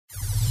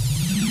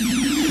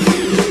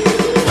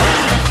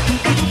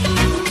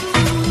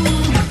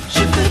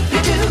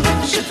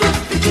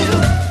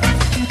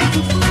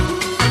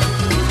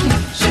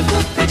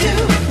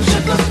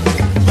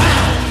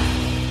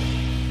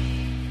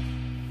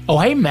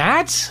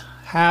Matt.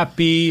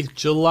 Happy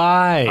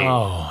July.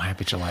 Oh,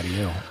 happy July to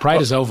you.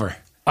 Pride is over.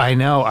 I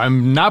know.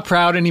 I'm not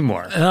proud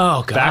anymore.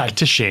 Oh, God. Back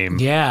to shame.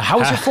 Yeah. How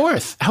was your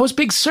 4th? How was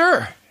Big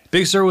Sur?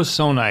 Big Sur was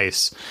so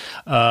nice.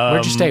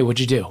 Where'd you stay? What'd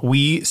you do?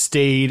 We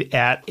stayed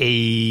at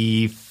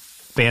a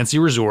fancy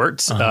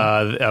resort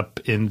up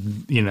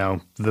in,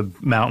 the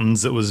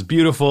mountains. It was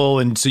beautiful.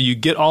 And so you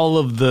get all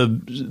of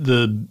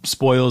the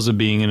spoils of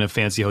being in a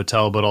fancy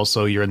hotel, but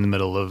also you're in the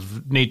middle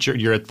of nature.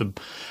 You're at the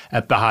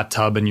hot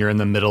tub and you're in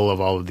the middle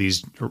of all of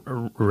these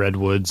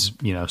redwoods,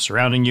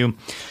 surrounding you.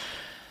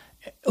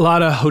 A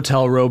lot of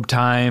hotel robe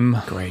time.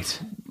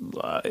 Great.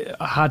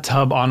 A hot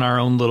tub on our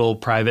own little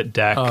private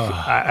deck.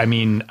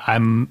 I'm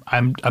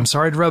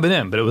sorry to rub it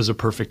in, but it was a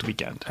perfect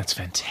weekend. That's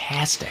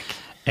fantastic.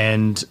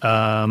 And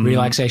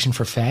relaxation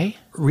for Faye?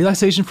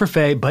 Relaxation for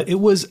Faye, but it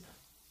was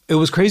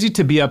crazy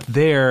to be up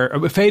there.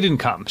 Faye didn't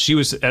come. She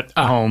was at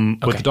home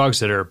with the dog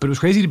sitter, but it was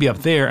crazy to be up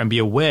there and be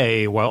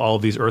away while all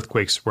of these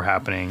earthquakes were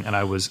happening. And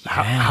I was,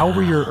 how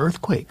were your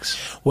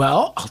earthquakes?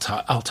 Well,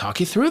 I'll talk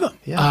you through them.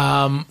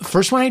 Yeah.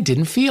 First one I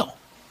didn't feel.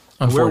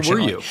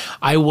 Unfortunately.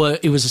 Where were you?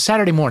 It was a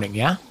Saturday morning,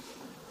 yeah?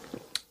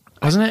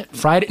 Wasn't it?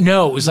 Friday?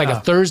 No, it was like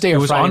a Thursday or Friday. It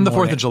was on the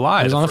 4th of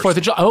July. It was on the 4th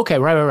of July. Okay,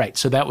 right.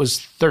 So that was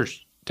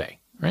Thursday,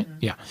 right? Mm-hmm.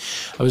 Yeah.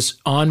 I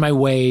was on my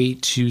way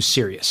to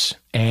Sirius.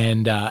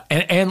 And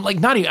like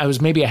not even, I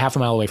was maybe a half a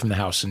mile away from the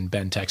house and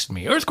Ben texted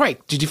me,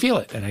 "Earthquake, did you feel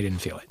it?" And I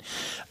didn't feel it.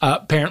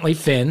 Apparently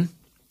Finn,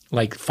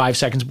 like 5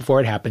 seconds before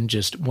it happened,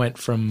 just went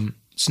from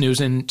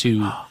snoozing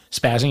to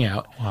spazzing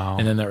out. Wow.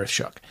 And then the earth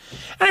shook.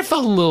 And I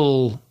felt a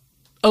little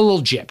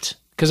gypped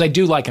because I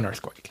do like an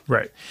earthquake.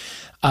 Right.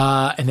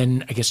 And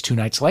then I guess 2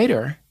 nights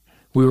later,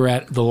 we were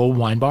at the little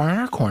wine bar on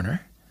our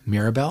corner,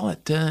 Mirabelle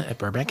at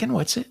Burbank and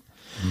Whitsett.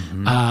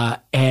 Mm-hmm.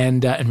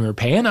 And we were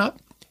paying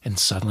up, and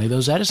suddenly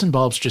those Edison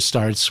bulbs just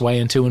started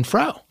swaying to and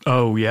fro.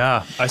 Oh,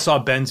 yeah. I saw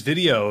Ben's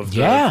video of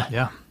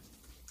Yeah.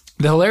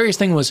 The hilarious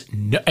thing was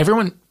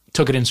everyone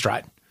took it in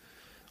stride.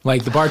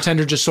 Like the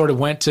bartender just sort of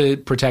went to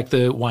protect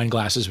the wine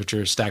glasses, which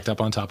are stacked up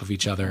on top of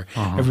each other.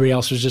 Uh-huh. Everybody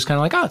else was just kind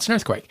of like, "Oh, it's an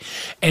earthquake."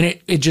 And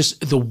it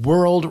just, the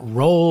world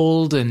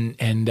rolled and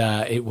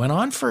it went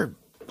on for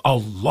a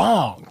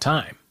long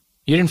time.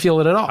 You didn't feel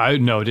it at all?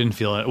 No, didn't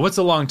feel it. What's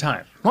a long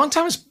time? Long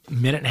time is a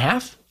minute and a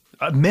half.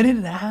 A minute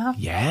and a half?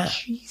 Yeah.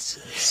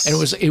 Jesus. And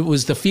it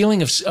was the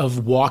feeling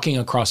of walking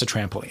across a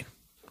trampoline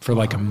for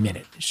like a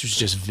minute. It was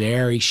just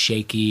very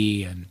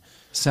shaky and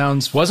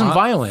wasn't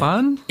violent.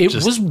 Fun? It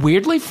was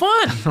weirdly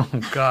fun. Oh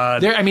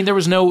God! There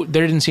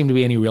didn't seem to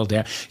be any real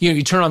damage.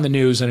 You turn on the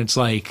news and it's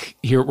like,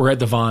 here we're at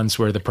the Vons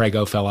where the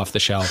Prego fell off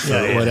the shelf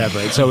or whatever.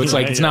 So it's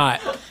like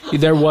not.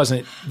 There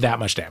wasn't that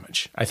much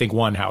damage. I think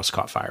one house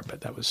caught fire,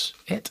 but that was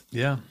it.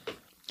 Yeah,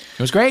 it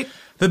was great.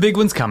 The big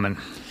one's coming.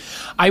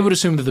 I would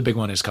assume that the big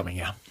one is coming.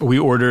 Yeah, we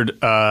ordered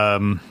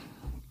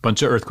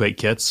bunch of earthquake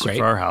kits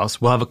for our house.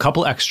 We'll have a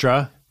couple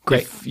extra.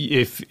 Great.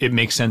 If it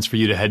makes sense for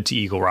you to head to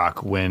Eagle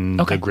Rock when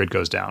the grid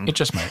goes down. It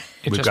just might.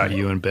 We've got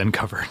you and Ben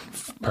covered.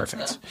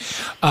 Perfect.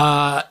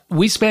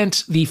 We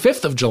spent the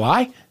 5th of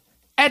July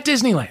at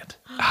Disneyland.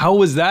 How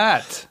was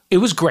that? It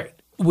was great.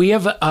 We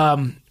have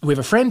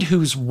a friend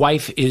whose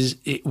wife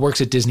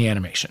works at Disney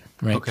Animation,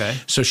 right? Okay.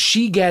 So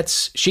she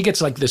gets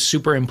like the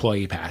super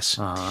employee pass.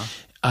 Uh-huh.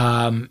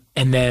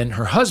 And then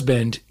her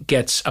husband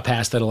gets a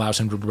pass that allows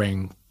him to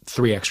bring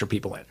 3 extra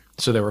people in.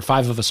 So there were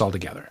 5 of us all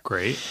together.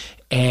 Great.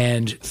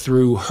 And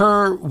through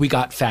her, we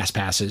got fast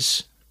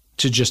passes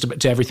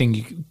to everything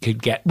you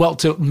could get. Well,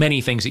 to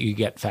many things that you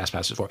get fast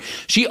passes for.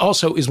 She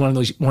also is one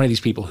of these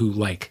people who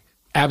like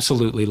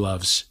absolutely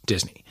loves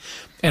Disney.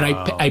 And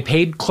I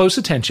paid close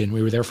attention.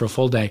 We were there for a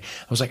full day.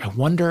 I was like, I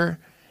wonder,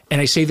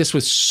 and I say this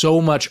with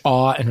so much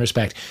awe and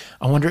respect,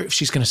 I wonder if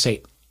she's going to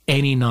say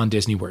any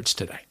non-Disney words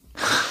today.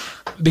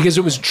 Because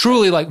it was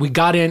truly like we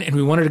got in and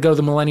we wanted to go to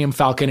the Millennium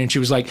Falcon and she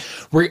was like,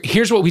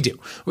 here's what we do.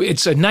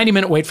 It's a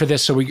 90-minute wait for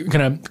this, so we're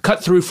going to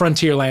cut through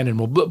Frontierland and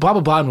we'll blah, blah,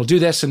 blah, and we'll do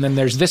this. And then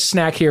there's this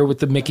snack here with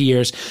the Mickey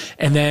ears.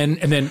 And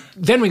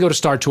then we go to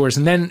Star Tours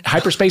and then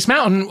Hyperspace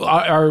Mountain,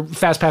 our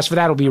fast pass for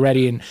that will be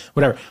ready and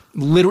whatever.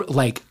 Literally,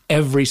 like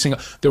every single...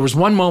 There was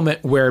one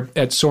moment where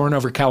at Soarin'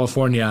 Over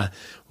California,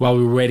 while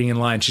we were waiting in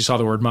line, she saw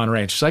the word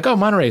Monterey, and she's like, "Oh,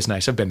 Monterey is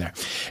nice. I've been there."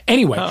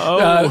 Anyway,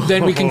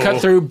 then we can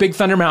cut through Big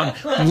Thunder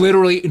Mountain.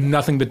 Literally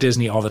nothing but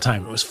Disney all the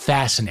time. It was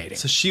fascinating.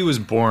 So she was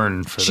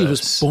born for this. She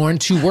was born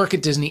to work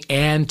at Disney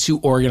and to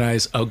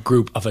organize a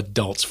group of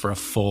adults for a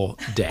full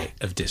day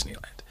of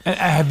Disneyland. And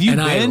have you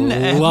been?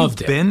 I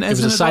loved it. Been as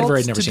it was a side adult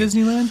I'd never to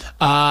seen.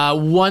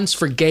 Disneyland? Once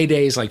for gay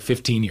days like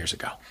 15 years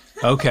ago.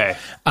 Okay.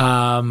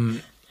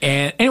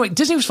 And anyway,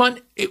 Disney was fun.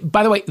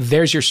 By the way,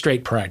 there's your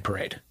straight pride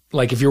parade.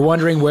 Like, if you're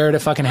wondering where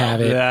to fucking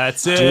have it,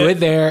 that's it. Do it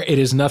there. It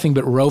is nothing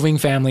but roving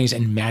families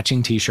and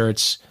matching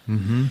T-shirts.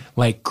 Mm-hmm.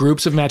 Like,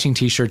 groups of matching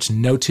T-shirts.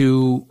 No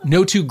two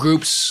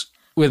groups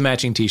with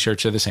matching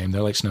T-shirts are the same.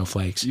 They're like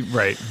snowflakes.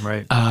 Right.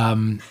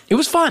 It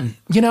was fun.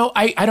 We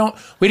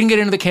didn't get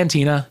into the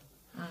cantina.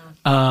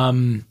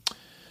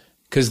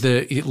 because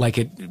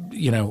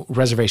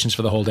reservations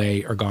for the whole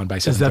day are gone by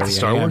 7:30 Is that the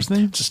Star Wars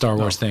thing? It's a Star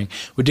Wars thing.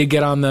 We did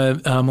get on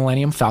the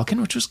Millennium Falcon,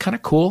 which was kind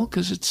of cool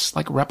because it's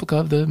like a replica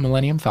of the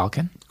Millennium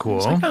Falcon. Cool.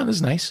 It's like, oh, this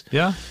is nice.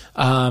 Yeah.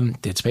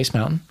 Did Space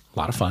Mountain. A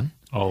lot of fun.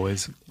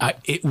 Always.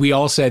 We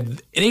all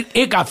said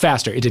it got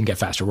faster. It didn't get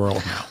faster. We're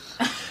old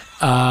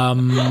now.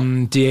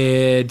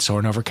 Did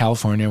Soarin' Over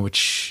California,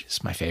 which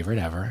is my favorite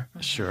ever.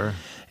 Sure.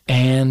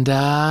 And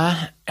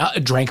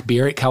drank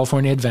beer at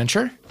California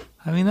Adventure.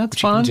 I mean, that's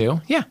fun.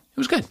 Yeah, it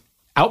was good.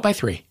 Out by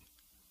 3.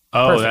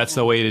 Oh, Perfect. That's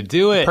the way to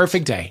do it.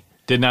 Perfect day.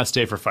 Did not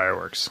stay for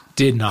fireworks.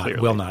 Did not,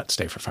 Clearly. will not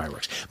stay for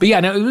fireworks. But yeah,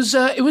 no, it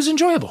was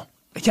enjoyable.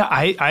 Yeah,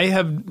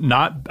 I've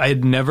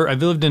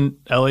lived in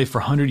LA for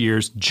 100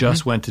 years,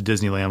 just went to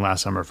Disneyland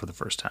last summer for the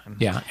first time.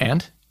 Yeah,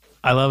 and?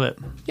 I love it.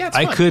 Yeah,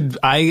 it's fun.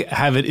 I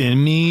have it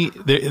in me.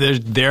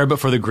 There's there, but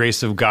for the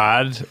grace of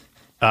God,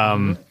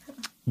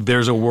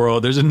 there's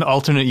an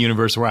alternate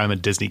universe where I'm a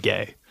Disney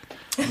gay.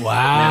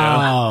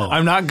 Wow.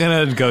 I'm not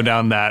going to go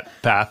down that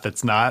path.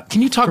 That's not.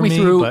 Can you talk for me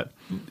through but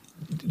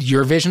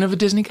your vision of a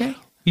Disney gay?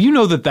 you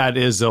know that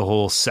is a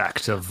whole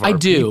sect of our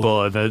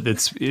people.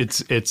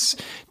 It's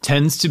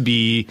tends to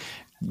be,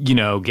 you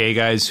know, gay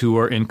guys who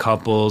are in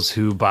couples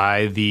who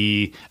buy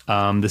the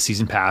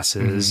season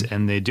passes,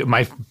 and they do.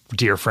 My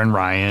dear friend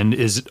Ryan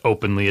is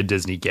openly a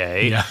Disney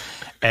gay. Yeah.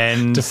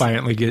 And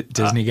defiantly get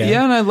Disney gay.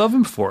 Yeah, and I love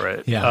him for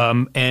it. Yeah.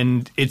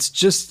 And it's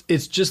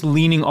just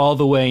leaning all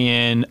the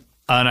way in,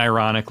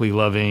 unironically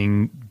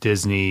loving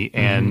Disney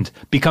and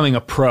becoming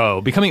a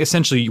pro, becoming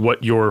essentially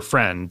what your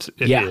friend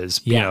is,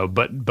 you know,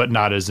 but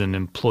not as an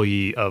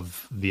employee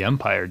of the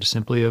empire, just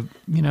simply a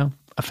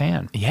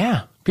fan.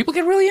 Yeah. People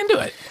get really into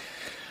it.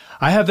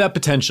 I have that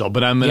potential,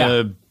 but I'm going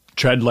to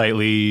tread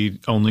lightly,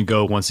 only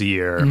go once a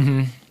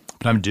year.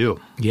 But I'm due.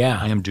 Yeah.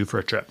 I am due for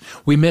a trip.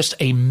 We missed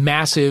a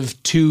massive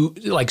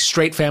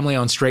straight family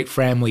on straight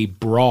family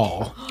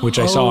brawl, which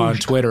I saw on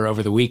Twitter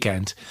over the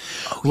weekend.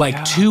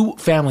 Two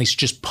families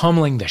just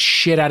pummeling the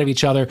shit out of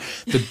each other.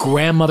 The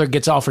grandmother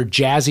gets all for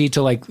Jazzy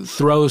to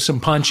throw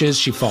some punches.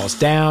 She falls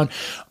down.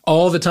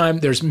 All the time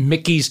there's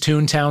Mickey's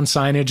Toontown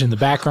signage in the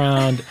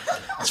background.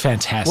 It's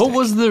fantastic. What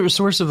was the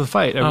source of the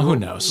fight? Who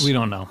knows? We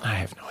don't know. I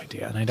have no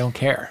idea, and I don't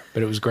care,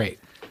 but it was great.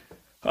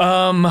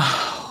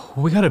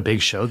 We got a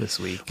big show this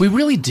week. We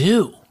really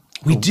do.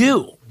 We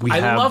do. I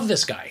have love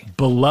this guy.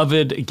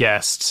 Beloved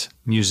guest,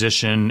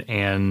 musician,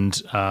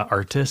 and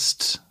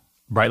artist,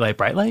 Bright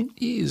Light.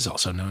 He's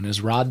also known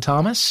as Rod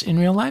Thomas in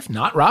real life.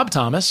 Not Rob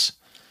Thomas,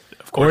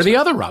 Of course. or the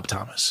other Rob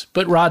Thomas,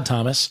 but Rod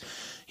Thomas.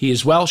 He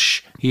is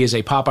Welsh. He is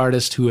a pop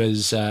artist who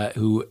has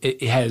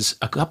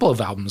a couple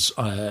of albums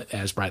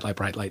as Bright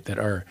Light that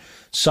are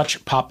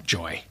such pop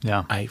joy.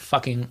 Yeah. I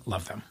fucking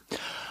love them.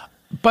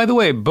 By the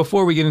way,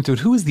 before we get into it,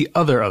 who is the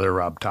other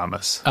Rob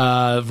Thomas?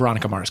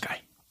 Veronica Mars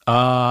guy.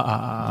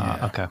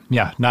 Okay.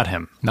 Yeah, not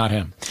him. Not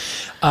him.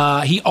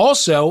 He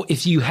also,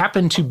 if you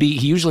happen to be,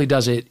 he usually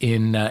does it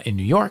in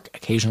New York,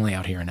 occasionally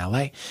out here in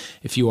LA.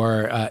 If you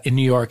are in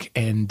New York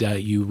and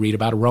you read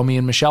about a Romy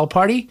and Michelle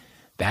party,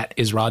 that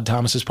is Rod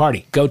Thomas's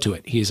party. Go to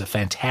it. He is a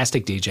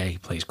fantastic DJ. He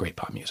plays great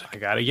pop music. I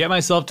got to get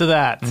myself to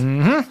that.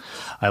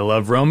 I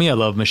love Romy. I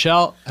love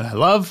Michelle. And I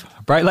love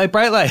Bright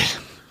Light.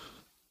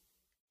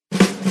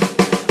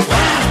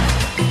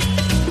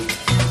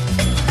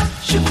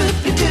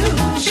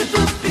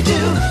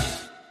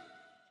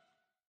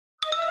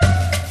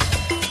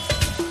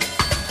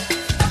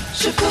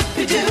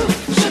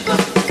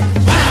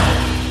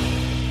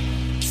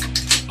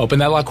 Open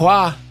that La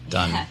Croix.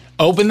 Done.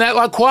 Open that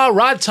La Croix.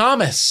 Rod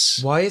Thomas.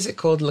 Why is it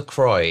called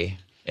LaCroix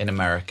in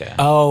America?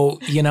 Oh,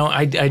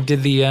 I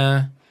did the...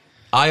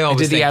 I always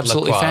did the think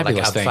Absolutely LaCroix,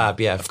 Fabulous like thing. Ab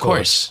Fab, yeah, of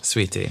course.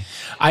 Sweetie.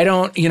 I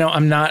don't,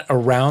 I'm not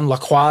around La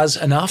Croix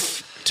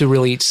enough to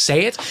really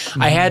say it.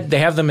 They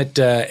have them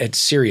at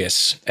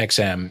Sirius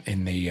XM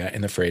in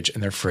the fridge,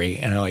 and they're free,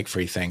 and I like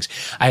free things.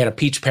 I had a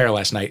peach pear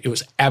last night. It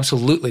was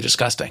absolutely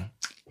disgusting.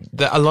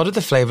 A lot of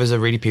the flavors are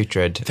really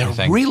putrid. I They're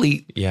think.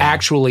 really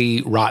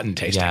actually rotten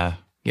tasting. Yeah.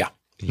 Yeah.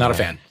 Not a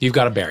fan. You've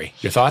got a berry.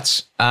 Your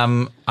thoughts?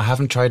 I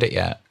haven't tried it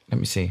yet. Let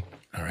me see.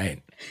 All right.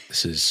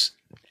 This is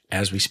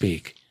as we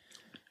speak.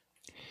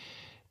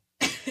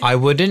 I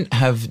wouldn't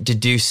have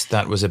deduced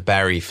that was a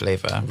berry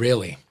flavor.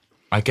 Really?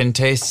 I can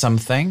taste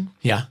something.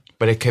 Yeah.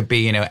 But it could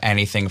be,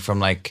 anything from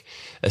like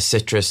a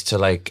citrus to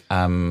like,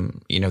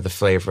 the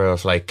flavor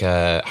of like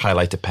a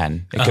highlighter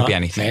pen. It could be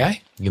anything. May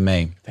I? You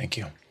may. Thank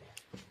you.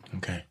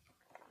 Okay.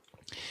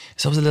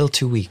 So it was a little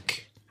too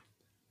weak.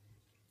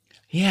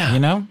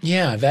 Yeah.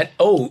 Yeah. That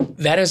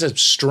has a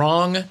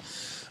strong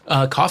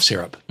cough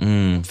syrup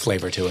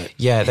flavor to it.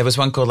 Yeah, there was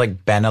one called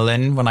like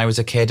Benylin when I was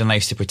a kid, and I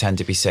used to pretend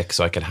to be sick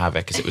so I could have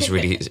it because it was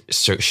really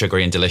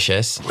sugary and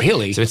delicious.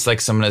 Really? So it's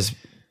like someone has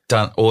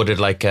ordered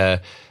like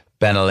a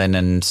Benylin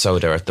and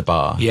soda at the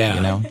bar.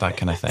 Yeah. That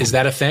kind of thing. Is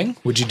that a thing?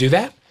 Would you do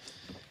that?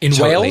 In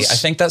Totally. Wales? I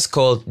think that's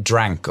called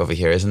drank over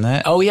here, isn't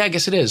it? Oh, yeah, I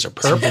guess it is. Or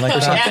perp.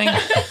 Something.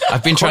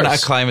 I've been trying to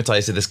course.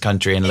 acclimatize to this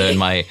country and learn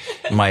my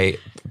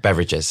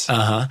beverages.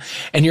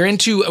 And you're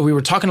into, we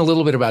were talking a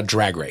little bit about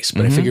Drag Race,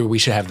 but I figured we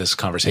should have this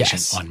conversation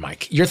on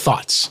mic. Your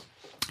thoughts?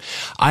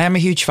 I am a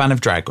huge fan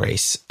of Drag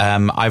Race.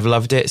 I've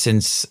loved it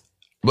since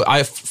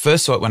I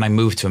first saw it when I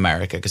moved to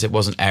America because it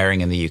wasn't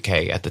airing in the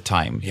UK at the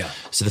time. Yeah.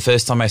 So the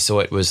first time I saw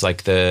it was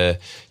like the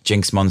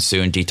Jinx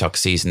Monsoon Detox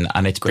season,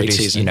 and it's Great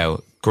produced, season.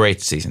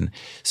 great season.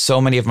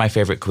 So many of my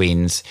favorite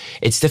queens.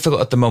 It's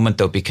difficult at the moment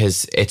though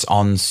because it's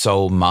on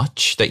so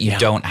much that you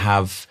don't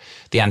have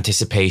the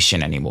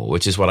anticipation anymore,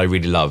 which is what I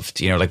really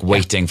loved. Like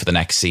waiting for the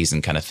next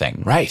season kind of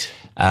thing. Right.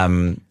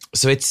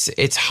 So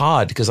it's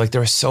hard because like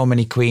there are so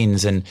many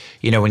queens, and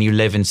when you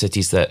live in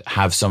cities that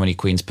have so many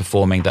queens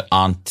performing that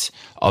aren't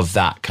of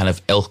that kind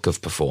of ilk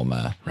of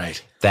performer,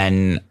 Right.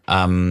 then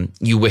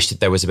you wish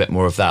that there was a bit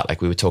more of that.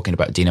 Like we were talking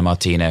about Dina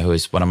Martina, who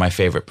is one of my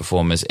favorite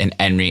performers in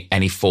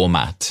any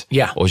format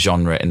or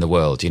genre in the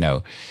world,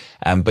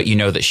 but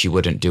that she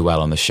wouldn't do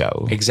well on the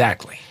show.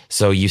 Exactly.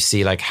 So you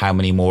see like how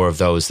many more of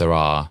those there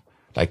are,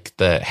 like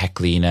the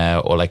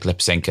Heclina or like Lip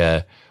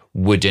Syncer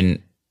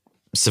wouldn't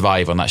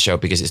survive on that show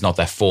because it's not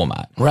their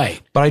format.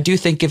 Right. But I do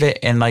think of it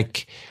in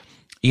like,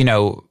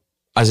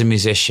 as a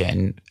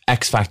musician,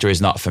 X Factor is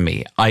not for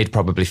me. I'd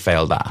probably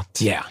fail that.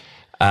 Yeah.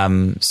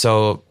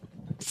 So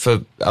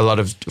for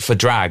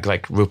drag,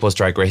 like RuPaul's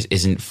Drag Race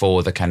isn't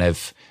for the kind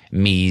of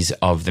me's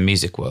of the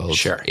music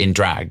world in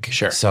drag.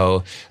 Sure.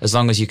 So as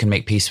long as you can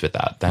make peace with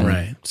that,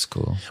 then it's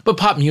cool. But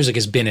pop music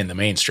has been in the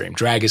mainstream.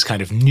 Drag is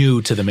kind of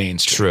new to the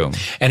mainstream.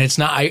 True. And it's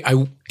not,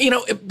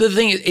 the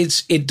thing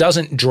is, it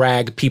doesn't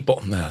drag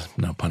people, no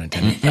pun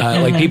intended,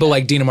 like people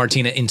like Dina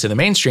Martina into the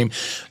mainstream,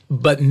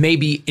 but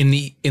maybe in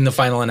the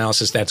final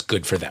analysis, that's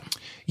good for them.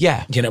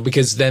 Yeah.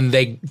 Because then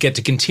they get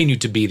to continue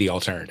to be the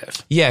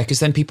alternative. Yeah,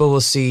 because then people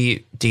will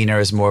see Dina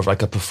as more of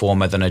like a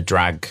performer than a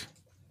drag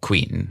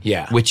queen.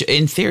 Yeah. Which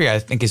in theory, I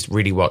think is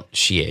really what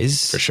she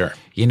is. For sure.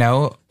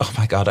 Oh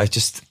my God, I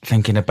just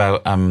thinking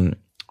about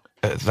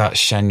that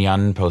Shen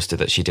Yun poster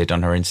that she did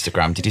on her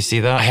Instagram. Did you see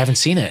that? I haven't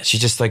seen it. She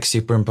just like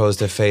superimposed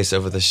her face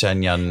over the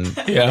Shen Yun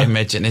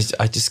image, and it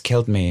just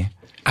killed me.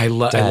 I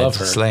love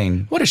her.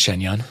 Slain. What is Shen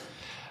Yun?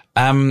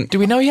 Do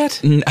we know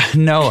yet?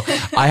 No,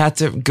 I had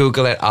to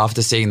Google it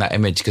after seeing that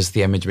image because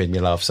the image made me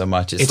laugh so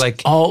much. It's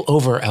like all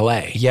over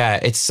LA. Yeah,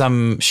 it's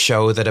some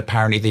show that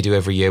apparently they do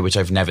every year, which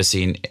I've never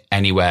seen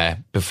anywhere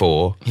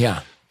before.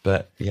 Yeah.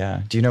 But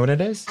yeah, do you know what it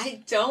is?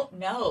 I don't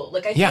know.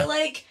 Like, I feel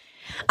like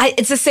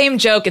it's the same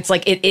joke. It's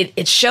like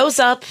it shows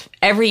up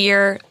every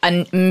year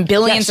on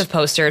billions of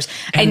posters.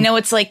 And I know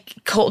it's like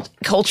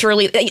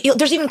culturally.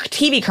 There's even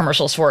TV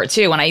commercials for it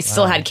too. When I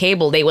still had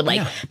cable, they would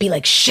be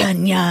like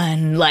Shen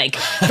Yun, like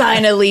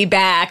finally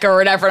back or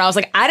whatever. And I was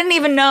like, I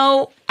didn't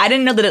know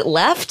that it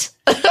left.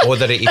 Or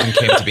that it even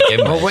came to begin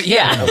with. Well,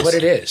 what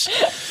it is.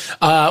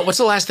 What's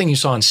the last thing you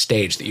saw on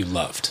stage that you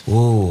loved?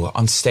 Ooh,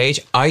 on stage,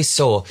 I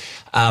saw.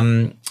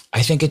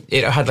 I think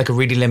it had like a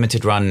really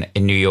limited run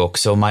in New York.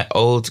 So my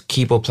old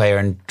keyboard player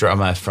and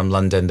drummer from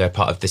London, they're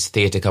part of this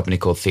theatre company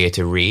called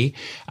Theatre Re,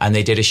 and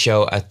they did a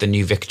show at the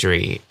New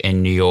Victory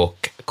in New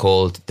York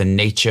called The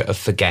Nature of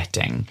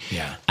Forgetting.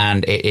 Yeah.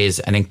 And it is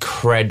an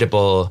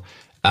incredible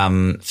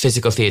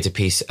physical theatre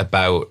piece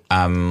about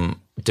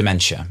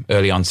dementia,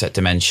 early onset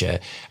dementia,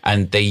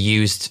 and they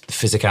used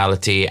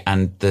physicality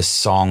and the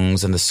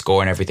songs and the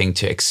score and everything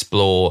to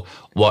explore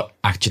what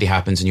actually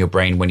happens in your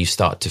brain when you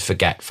start to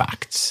forget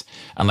facts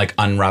and like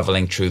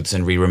unraveling truths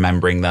and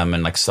re-remembering them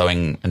and like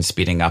slowing and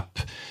speeding up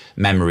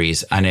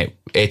memories. And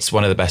it's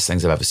one of the best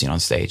things I've ever seen on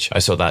stage. I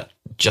saw that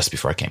just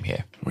before I came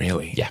here.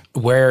 Really? Yeah.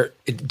 Where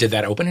did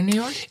that open in New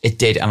York? It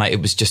did, and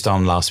it was just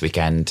on last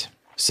weekend.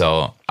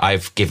 So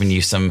I've given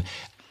you some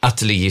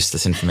utterly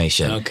useless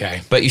information.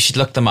 Okay. But you should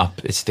look them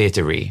up. It's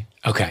Theatre Re.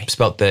 Okay.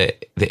 Spelled the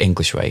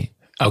English way.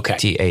 Okay.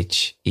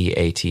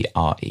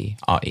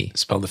 TheatreRe.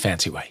 Spelled the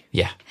fancy way.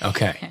 Yeah.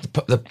 Okay.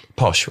 The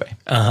posh way.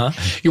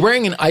 You're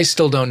wearing an I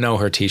Still Don't Know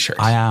Her t-shirt.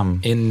 I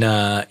am. In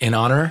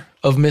honor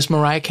of Miss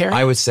Mariah Carey?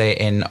 I would say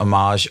in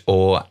homage,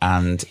 awe,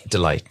 and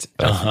delight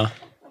of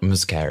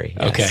Miss Carey.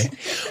 Yes. Okay.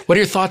 What are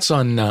your thoughts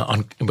on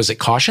was it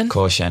Caution?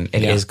 Caution.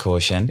 It is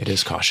Caution. It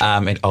is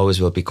Caution. It always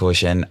will be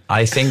Caution.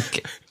 I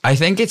think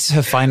it's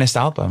her finest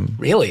album.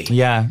 Really?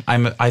 Yeah.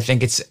 I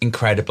think it's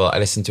incredible. I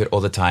listen to it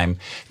all the time.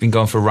 I've been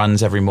going for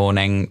runs every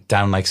morning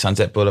down like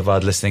Sunset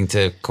Boulevard listening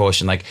to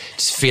Caution, like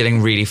just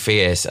feeling really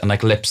fierce and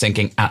like lip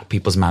syncing at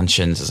people's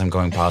mansions as I'm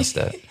going past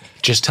it.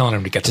 Just telling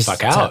them to get the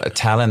fuck out.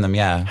 Telling them,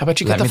 yeah. How about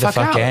you get the fuck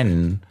out?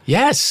 In?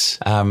 Yes.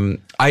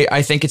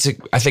 I think it's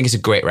a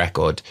great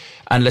record.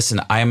 And listen,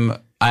 I am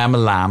a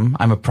lamb.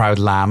 I'm a proud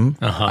lamb.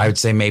 I would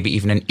say maybe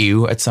even an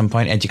ewe at some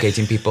point,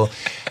 educating people.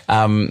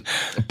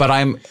 But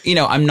I'm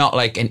not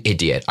like an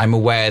idiot. I'm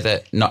aware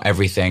that not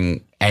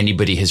everything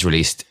anybody has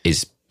released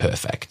is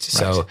perfect.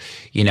 So,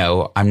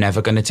 I'm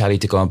never going to tell you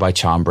to go and buy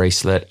Charm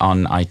Bracelet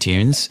on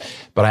iTunes,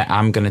 but I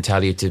am going to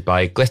tell you to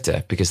buy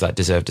Glitter because that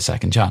deserved a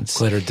second chance.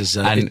 Glitter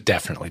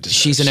definitely deserves.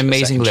 She's an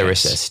amazing a second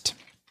lyricist.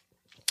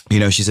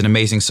 Chance. She's an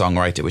amazing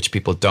songwriter, which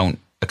people don't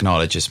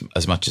acknowledge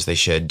as much as they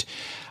should.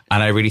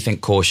 And I really think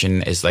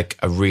Caution is like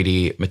a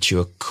really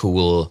mature,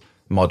 cool,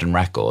 modern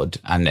record.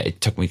 And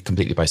it took me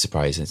completely by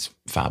surprise. It's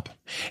fab.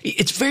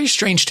 It's very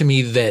strange to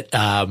me that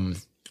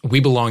We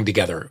Belong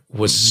Together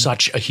was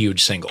such a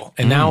huge single.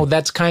 And now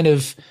that's kind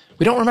of,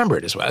 we don't remember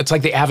it as well. It's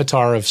like the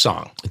Avatar of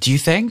song. Do you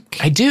think?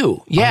 I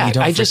do. Yeah. Oh, you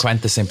don't I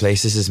frequent the same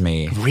places as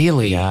me.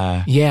 Really?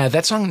 Yeah. Yeah,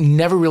 that song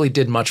never really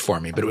did much for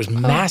me, but it was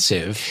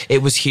massive.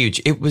 It was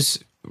huge. It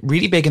was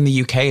really big in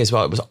the UK as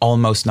well. It was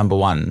almost number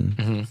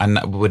one. And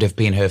that would have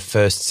been her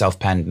first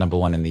self-penned number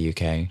one in the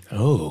UK.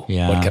 Oh,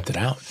 Yeah. what kept it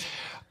out?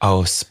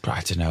 Oh,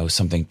 I don't know,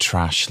 something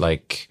trash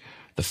like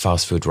the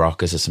Fast Food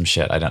Rockers or some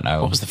shit. I don't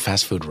know. What was the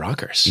Fast Food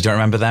Rockers? You don't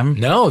remember them?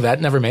 No,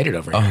 that never made it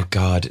over here. Oh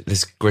God,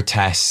 this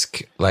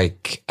grotesque,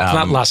 like It's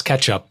not Las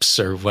Ketchups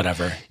or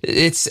whatever.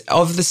 it's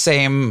of the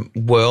same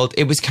world.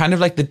 It was kind of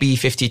like the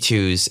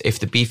B-52s. If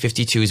the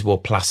B-52s wore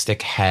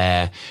plastic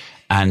hair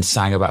and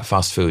sang about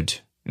fast food,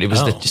 it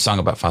was the song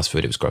about fast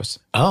food. It was gross.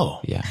 Oh,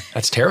 Yeah.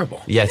 that's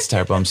terrible. Yeah, it's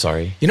terrible. I'm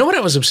sorry. You know what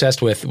I was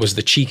obsessed with was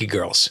the Cheeky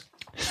Girls.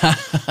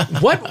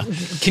 What?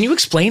 Can you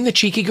explain the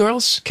Cheeky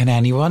Girls? Can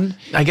anyone?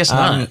 I guess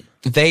not.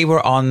 They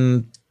were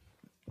on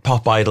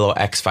Pop Idol or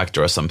X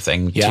Factor or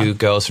something. Yeah. Two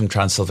girls from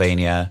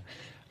Transylvania,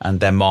 and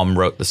their mom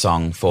wrote the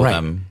song for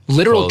them.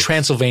 Literal called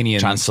Transylvanian.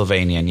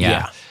 Transylvanian, yeah.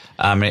 Yeah.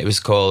 And it was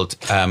called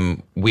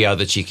We Are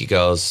the Cheeky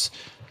Girls,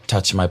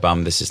 Touch My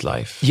Bum, This Is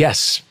Life.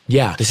 Yes.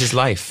 Yeah. This is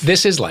life.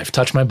 This is life.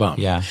 Touch my bum.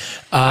 Yeah.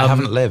 I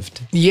haven't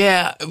lived.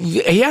 Yeah.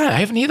 Yeah. I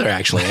haven't either,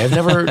 actually. I've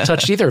never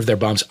touched either of their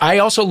bums. I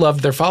also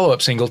loved their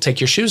follow-up single, Take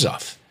Your Shoes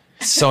Off.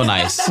 So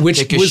nice. Which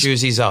Take your was-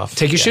 shoesies off.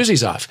 Take your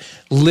shoesies off.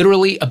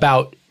 Literally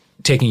about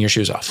taking your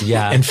shoes off.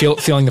 Yeah. And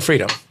feeling the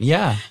freedom.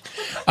 Yeah.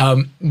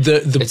 The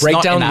It's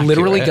breakdown not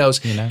literally inaccurate,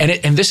 goes, you know?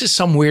 and this is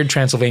some weird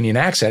Transylvanian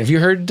accent. Have you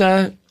heard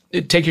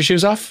Take Your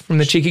Shoes Off from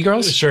the Cheeky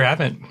Girls? Sure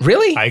haven't.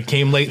 Really? I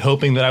came late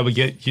hoping that I would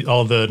get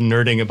all the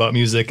nerding about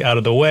music out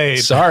of the way.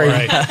 Sorry.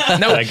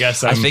 No, I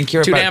guess I think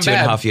you're too about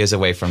damn 2.5 bad. years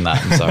away from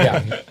that. I'm sorry.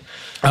 Yeah.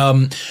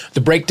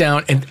 The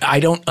breakdown, and I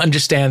don't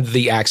understand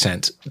the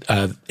accent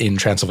in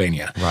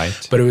Transylvania.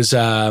 Right. But it was,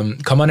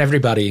 come on,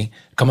 everybody.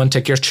 Come on,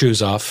 take your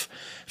shoes off.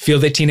 Feel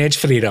the teenage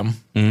freedom.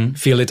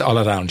 Feel it all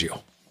around you.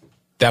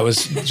 That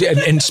was,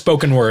 in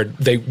spoken word,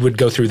 they would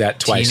go through that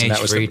twice. Teenage and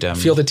that was freedom.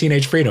 Feel the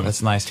teenage freedom.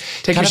 That's nice.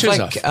 Take kind your of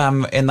shoes like,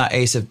 off. in that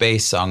Ace of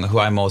Base song, who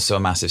I'm also a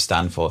massive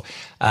stan for,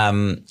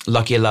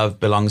 Lucky Love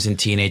belongs in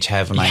teenage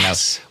heaven,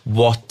 Yes. I know.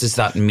 What does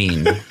that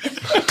mean?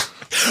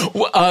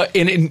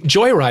 In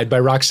Joyride by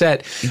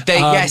Roxette,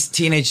 Yes,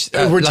 teenage.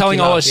 we're Lucky telling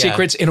all Love, our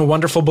secrets in a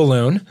wonderful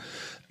balloon.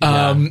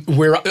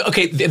 Where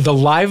the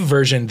live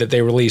version that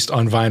they released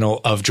on vinyl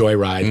of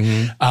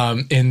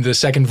Joyride, in the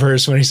second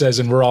verse when he says,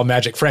 "And we're all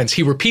magic friends,"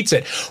 he repeats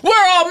it,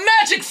 "We're all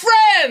magic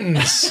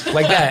friends,"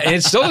 like that, and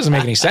it still doesn't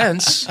make any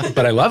sense,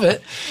 but I love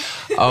it.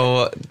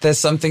 Oh, there's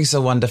something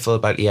so wonderful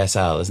about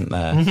ESL, isn't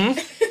there?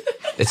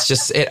 It's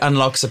just, it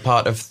unlocks a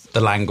part of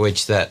the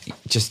language that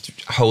just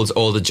holds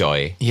all the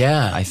joy.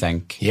 Yeah, I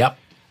think. Yep.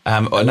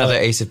 Another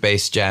Ace of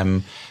Base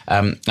gem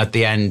at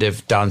the end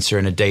of Dancer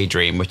in a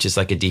Daydream, which is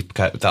like a deep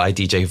cut that I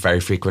DJ very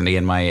frequently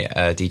in my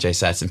DJ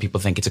sets, and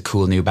people think it's a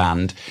cool new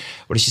band.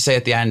 What did she say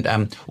at the end?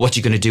 What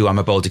you gonna do? I'm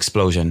a bold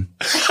explosion.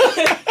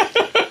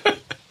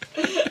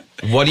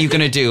 What are you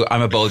gonna do?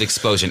 I'm a bold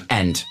explosion.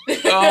 End.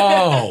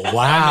 Oh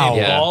wow!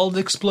 Yeah. Bald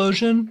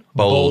explosion?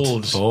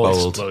 Bold.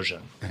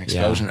 explosion. An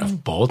explosion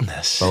of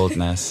boldness.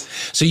 Boldness.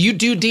 So you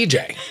do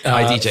DJ.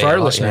 I DJ For our a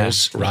lot,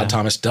 listeners, yeah. Rod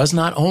Thomas does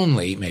not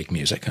only make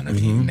music under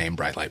the name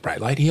Bright Light,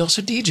 Bright Light, he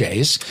also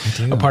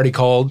DJs a party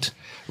called...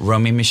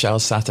 Romy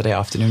Michelle's Saturday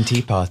Afternoon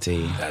Tea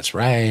Party. That's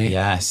right.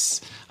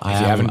 Yes. you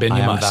haven't been, you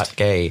I am must. that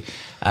gay.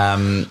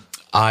 I'm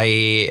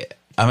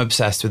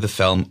obsessed with the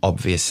film,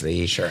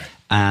 obviously. Sure.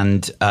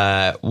 And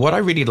what I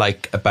really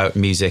like about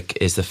music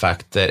is the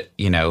fact that,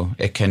 you know,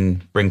 it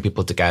can bring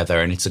people together,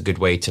 and it's a good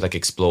way to like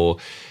explore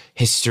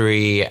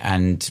history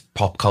and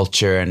pop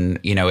culture. And,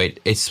 you know,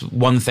 it's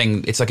one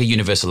thing, it's like a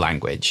universal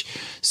language.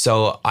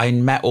 So I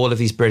met all of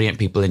these brilliant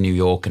people in New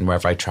York and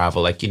wherever I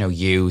travel, like, you know,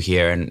 you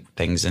here and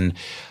things. And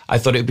I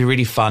thought it would be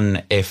really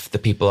fun if the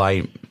people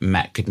I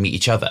met could meet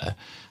each other.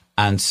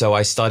 And so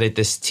I started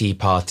this tea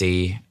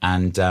party,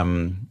 and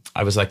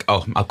I was like,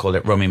 oh, I'll call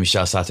it Romy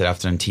Michelle Saturday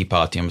Afternoon Tea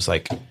Party. And I was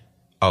like,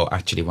 oh,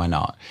 actually, why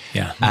not?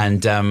 Yeah.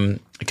 And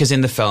because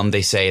in the film,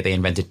 they say they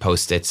invented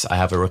Post-its. I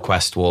have a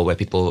request wall where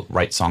people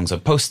write songs on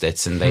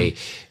Post-its, and they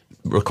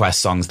request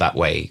songs that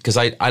way. Because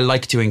I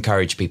like to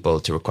encourage people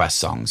to request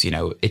songs. You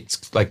know,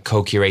 it's like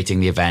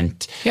co-curating the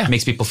event. Yeah. It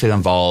makes people feel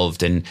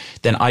involved. And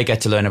then I get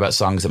to learn about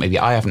songs that maybe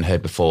I haven't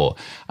heard before.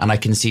 And I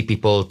can see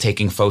people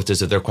taking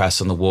photos of the requests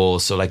on the wall.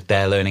 So like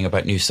they're learning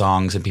about new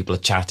songs, and people are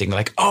chatting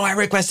like, oh, I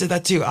requested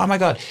that too. Oh my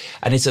God.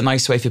 And it's a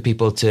nice way for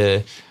people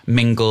to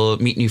mingle,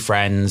 meet new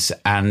friends,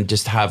 and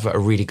just have a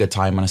really good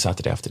time on a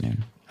Saturday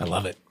afternoon. I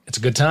love it. It's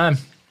a good time.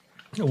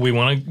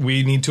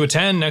 We need to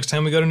attend next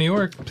time we go to New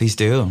York. Please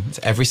do. It's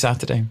every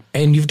Saturday.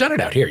 And you've done it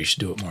out here. You should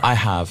do it more.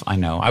 I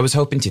know. I was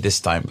hoping to this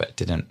time,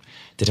 but it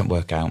didn't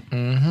work out.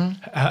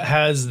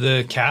 Has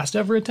the cast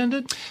ever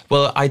attended?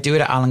 Well, I do it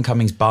at Alan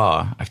Cummings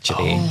Bar,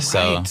 actually. Oh,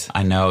 so right.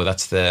 I know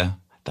that's the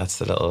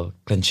little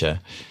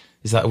clincher.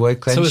 Is that a word,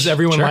 clinch? So is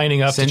everyone Sure.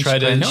 lining up Cinch, to try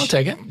to... clinch. No, I'll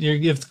take it.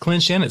 You have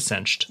clinched and it's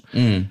cinched.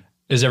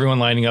 Is everyone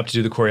lining up to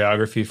do the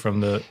choreography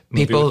from the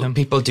movie with him?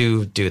 People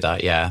do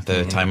that, yeah.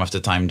 The time after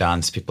time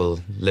dance,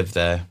 people live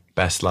their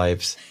best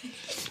lives.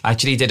 I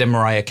actually did a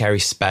Mariah Carey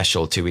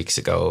special 2 weeks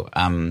ago,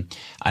 and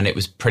it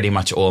was pretty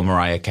much all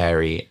Mariah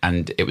Carey,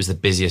 and it was the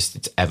busiest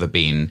it's ever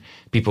been.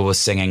 People were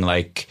singing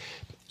like,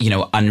 you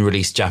know,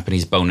 unreleased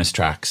Japanese bonus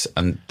tracks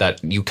and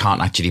that you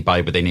can't actually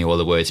buy, but they knew all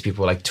the words.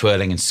 People were like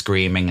twirling and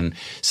screaming, and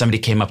somebody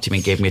came up to me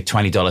and gave me a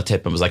 $20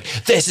 tip and was like,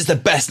 "This is the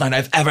best night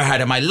I've ever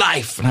had in my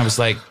life." And I was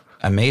like,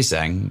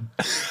 amazing.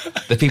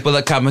 The people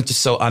that come are just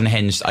so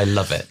unhinged. I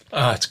love it.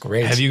 Oh, it's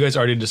great. Have you guys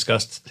already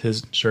discussed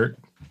his shirt?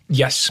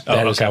 Yes,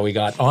 that is how we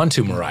got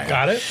onto Mariah.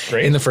 Got it.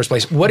 Great. In the first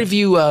place. What have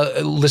you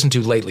listened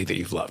to lately that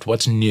you've loved?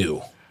 What's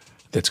new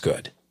that's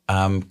good?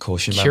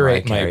 Caution by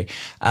Mariah Carey.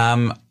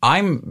 I'm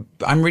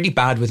really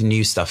bad with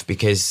new stuff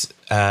because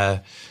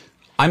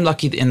I'm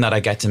lucky in that I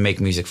get to make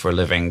music for a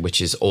living,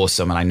 which is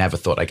awesome, and I never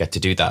thought I'd get to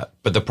do that.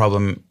 But the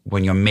problem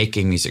when you're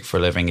making music for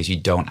a living is you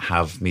don't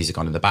have music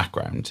on in the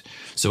background.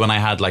 So when I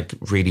had like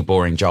really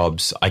boring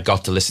jobs, I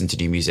got to listen to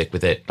new music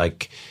with it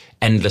like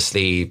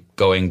endlessly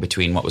going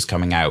between what was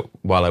coming out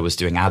while I was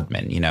doing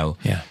admin, you know?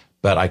 Yeah.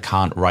 But I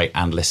can't write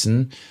and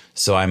listen.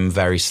 So I'm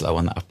very slow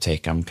on the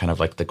uptake. I'm kind of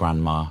like the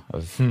grandma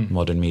of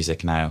modern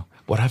music now.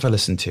 What have I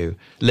listened to?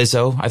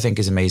 Lizzo, I think,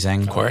 is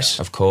amazing.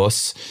 Of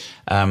course.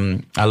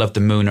 I love the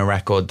Muna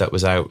record that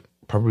was out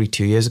probably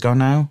 2 years ago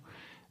now.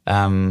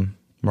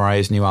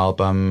 Mariah's new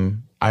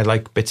album. I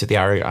like bits of the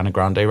Ariana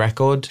Grande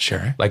record.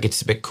 Sure. Like,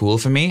 it's a bit cool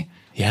for me.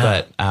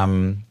 Yeah.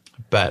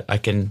 But I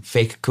can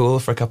fake cool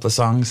for a couple of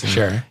songs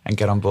and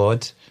get on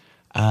board.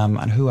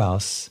 And who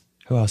else?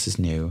 Who else is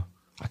new?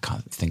 I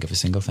can't think of a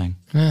single thing.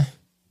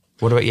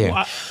 What about you?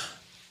 Well,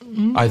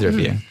 either of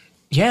you?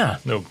 Yeah.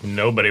 No,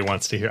 nobody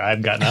wants to hear.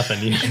 I've got nothing.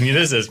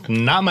 This is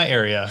not my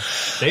area.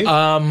 Dave?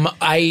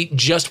 I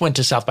just went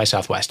to South by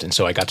Southwest, and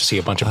so I got to see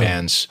a bunch of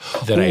bands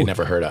that I had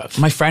never heard of.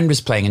 My friend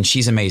was playing, and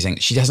she's amazing.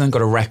 She hasn't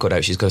got a record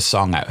out. She's got a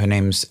song out. Her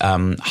name's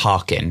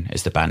Harkin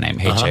is the band name,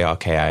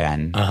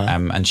 Harkin.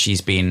 And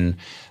she's been...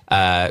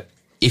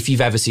 if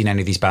you've ever seen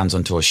any of these bands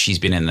on tour, she's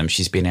been in them.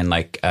 She's been in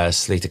like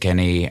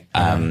Sleater-Kinney.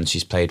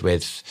 She's played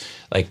with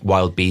like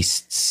Wild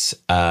Beasts,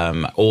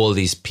 all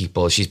these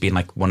people. She's been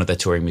like one of their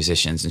touring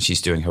musicians, and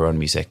she's doing her own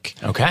music.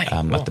 Okay.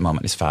 Cool. At the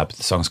moment, it's fab.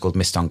 The song's called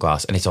Mist on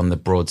Glass, and it's on the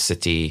Broad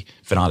City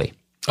finale.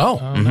 Oh,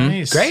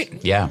 nice.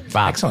 Great. Yeah,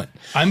 fab. Excellent.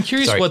 I'm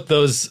curious what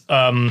those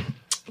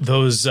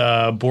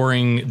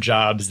boring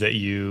jobs that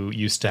you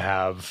used to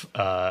have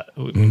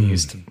when you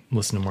used to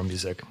listen to more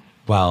music.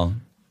 Well,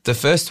 the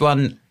first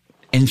one,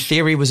 in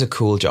theory, was a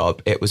cool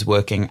job. It was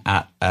working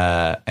at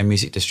a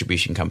music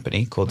distribution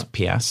company called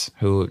PS,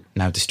 who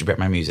now distribute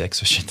my music,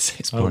 so I shouldn't say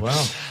it's boring.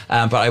 Oh,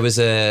 wow. But I was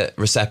a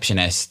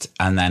receptionist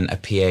and then a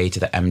PA to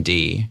the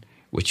MD,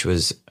 which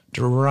was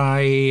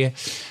dry.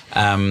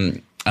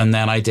 And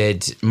then I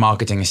did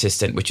marketing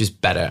assistant, which was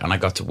better, and I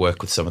got to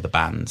work with some of the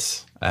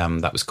bands.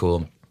 That was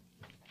cool.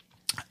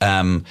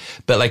 But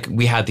like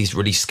we had these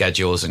release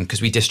schedules, and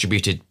because we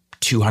distributed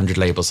 200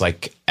 labels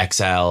like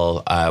XL,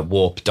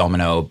 Warp,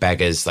 Domino,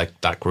 Beggars,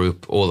 like that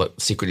group, all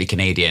secretly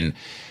Canadian.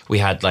 We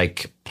had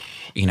like,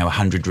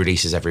 100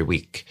 releases every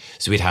week.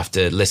 So we'd have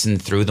to listen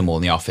through them all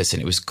in the office,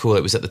 and it was cool.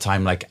 It was at the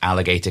time like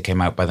Alligator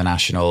came out by The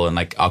National, and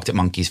like Arctic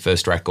Monkeys'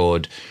 first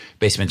record,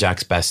 Basement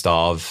Jaxx Best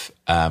Of,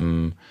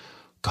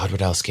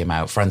 what else came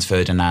out? Franz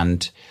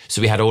Ferdinand.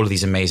 So we had all of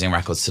these amazing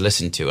records to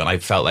listen to, and I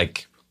felt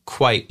like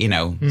quite,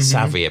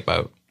 savvy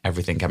about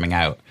everything coming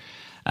out.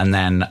 And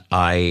then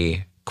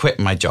I quit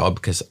my job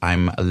because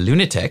I'm a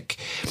lunatic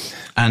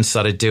and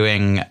started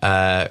doing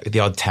the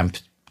odd temp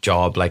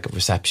job, like a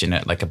reception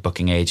at like a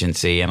booking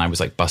agency, and I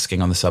was like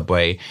busking on the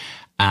subway,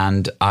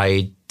 and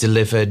I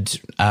delivered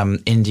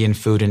Indian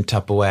food in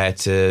Tupperware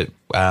to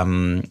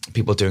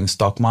people doing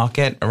stock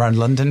market around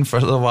London for a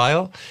little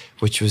while,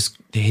 which was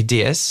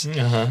hideous.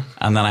 And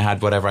then I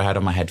had whatever I had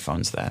on my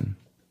headphones then.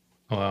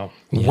 Wow.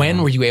 Yeah.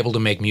 When were you able to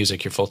make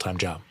music your full-time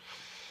job?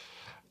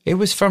 It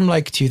was from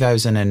like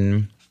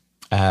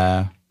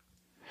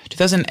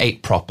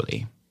 2008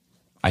 properly,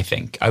 I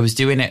think. I was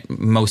doing it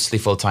mostly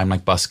full-time,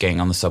 like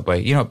busking on the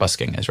subway. You know what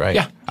busking is, right?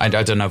 Yeah. I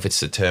don't know if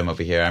it's a term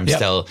over here.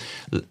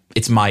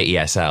 It's my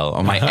ESL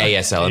or my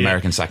ASL,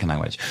 American Second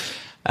Language.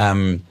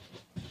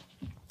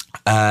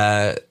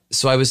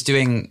 So I was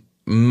doing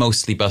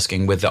mostly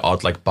busking with the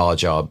odd like bar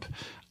job.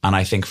 And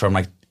I think from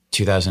like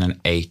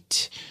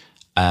 2008,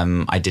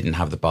 I didn't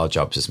have the bar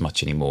jobs as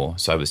much anymore.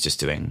 So I was just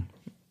doing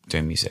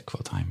music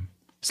full-time.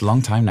 It's a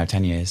long time now,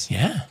 10 years.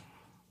 Yeah.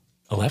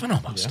 11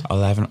 almost. Yeah.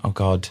 11. Oh,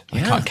 God.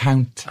 Yeah. I can't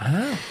count.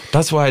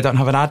 That's why I don't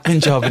have an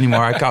admin job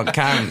anymore. I can't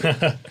count.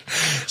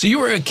 So you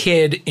were a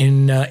kid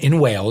in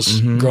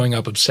Wales, growing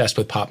up obsessed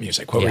with pop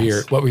music. What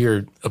were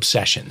your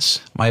obsessions?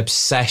 My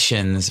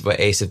obsessions were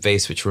Ace of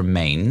Base, which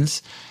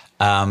remains.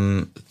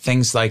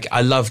 Things like,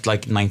 I loved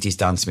like 90s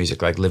dance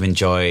music, like Live in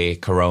Joy,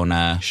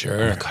 Corona.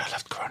 Sure. Oh my God, I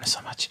loved Corona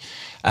so much.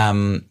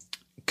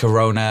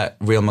 Corona,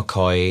 Real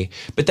McCoy.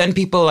 But then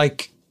people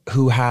like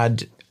who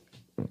had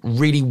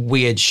really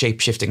weird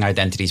shape-shifting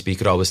identities, but you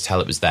could always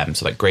tell it was them.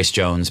 So like Grace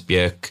Jones,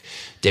 Björk,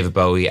 David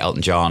Bowie,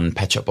 Elton John,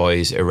 Pet Shop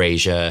Boys,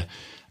 Erasure,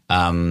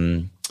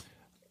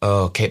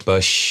 Kate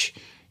Bush,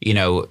 you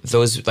know,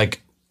 those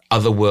like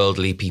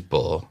otherworldly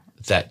people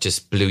that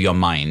just blew your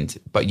mind,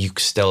 but you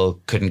still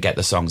couldn't get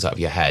the songs out of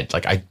your head.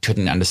 Like I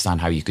couldn't understand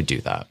how you could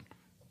do that.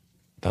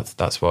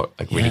 That's what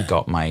like really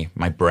got my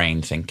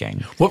brain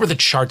thinking. What were the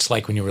charts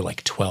like when you were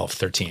like 12,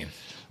 13?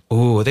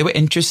 Oh, they were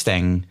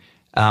interesting.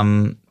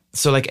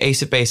 So like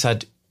Ace of Base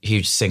had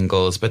huge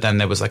singles, but then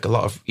there was like a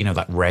lot of, you know,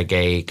 that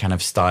reggae kind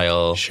of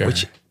style,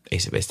 which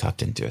Ace of Base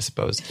tapped into, I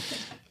suppose,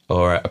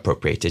 or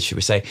appropriated, should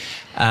we say.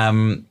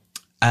 And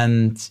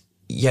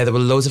yeah, there were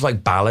loads of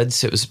like ballads.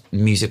 So it was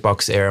Music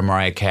Box era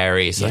Mariah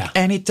Carey. So like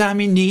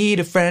Anytime You Need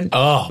a Friend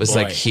was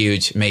like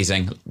huge,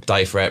 amazing,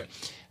 die for it.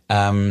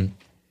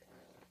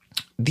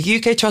 The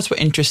UK charts were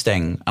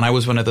interesting. And I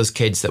was one of those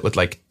kids that would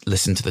like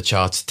listen to the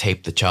charts,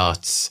 tape the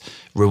charts,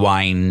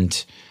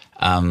 rewind.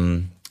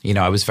 You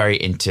know, I was very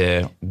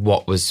into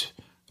what was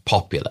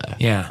popular.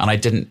 Yeah. And I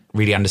didn't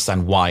really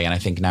understand why. And I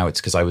think now it's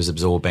because I was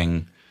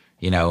absorbing,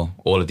 you know,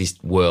 all of these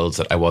worlds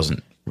that I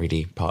wasn't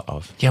really part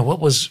of. Yeah.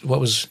 What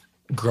was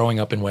growing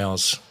up in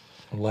Wales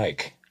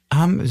like?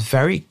 It was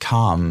very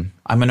calm.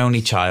 I'm an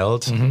only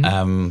child,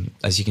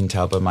 as you can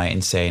tell by my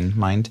insane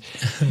mind.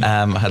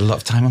 I had a lot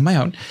of time on my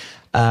own.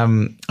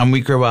 And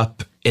we grew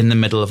up in the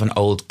middle of an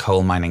old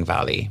coal mining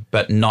valley,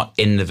 but not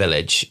in the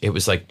village. It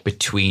was like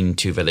between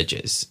two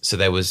villages. So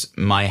there was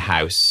my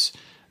house,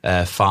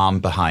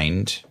 farm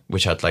behind,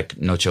 which had like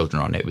no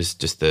children on it. It was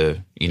just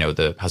the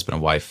husband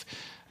and wife,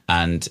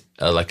 and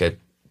like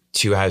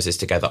two houses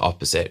together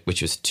opposite,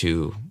 which was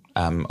two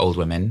old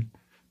women,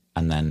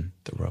 and then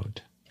the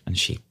road and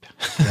sheep.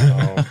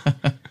 Oh.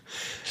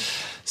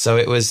 So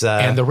it was,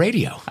 and the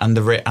radio,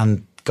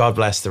 and God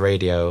bless the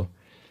radio.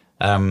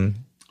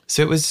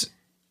 So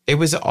it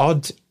was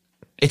odd.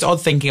 It's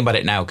odd thinking about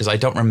it now because I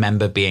don't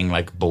remember being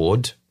like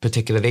bored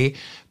particularly,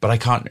 but I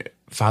can't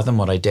fathom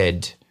what I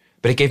did.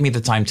 But it gave me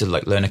the time to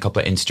like learn a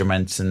couple of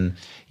instruments and,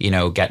 you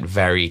know, get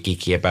very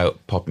geeky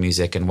about pop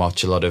music and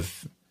watch a lot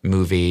of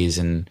movies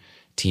and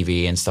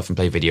TV and stuff and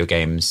play video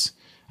games.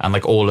 And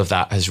like all of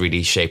that has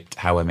really shaped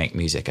how I make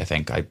music. I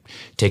think I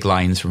take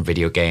lines from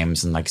video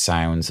games and like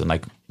sounds, and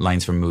like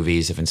lines from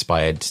movies have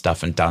inspired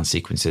stuff, and dance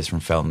sequences from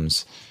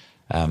films.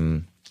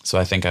 So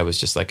I think I was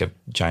just like a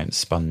giant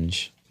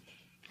sponge,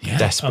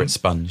 desperate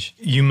sponge.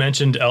 You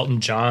mentioned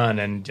Elton John,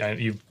 and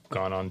you've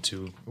gone on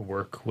to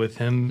work with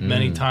him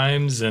many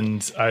times,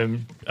 and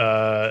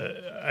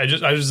I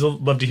just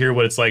love to hear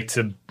what it's like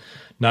to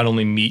not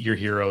only meet your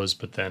heroes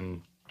but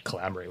then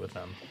collaborate with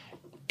them.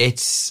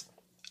 It's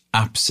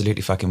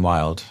absolutely fucking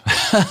wild.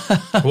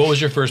 What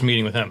was your first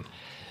meeting with him?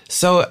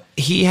 So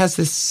he has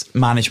this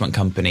management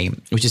company,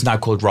 which is now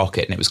called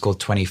Rocket, and it was called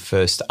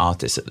 21st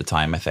Artists at the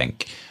time, I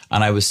think.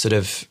 And I was sort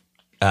of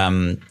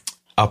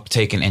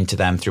uptaken into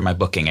them through my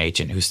booking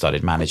agent, who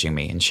started managing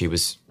me, and she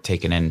was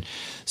taken in.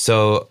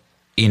 So,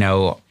 you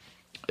know,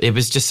 it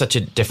was just such a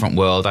different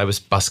world. I was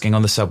busking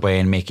on the subway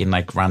and making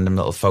like random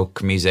little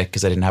folk music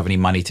because I didn't have any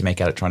money to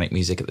make electronic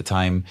music at the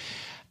time.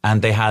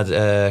 And they had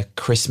a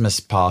Christmas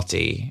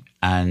party,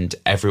 and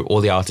all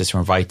the artists were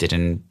invited,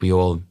 and we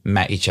all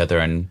met each other.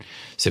 And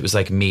so it was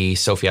like me,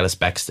 Sophie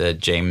Ellis-Bextor,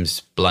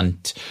 James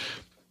Blunt,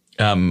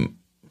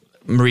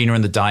 Marina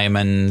and the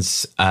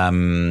Diamonds,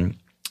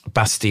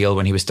 Bastille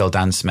when he was still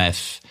Dan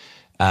Smith,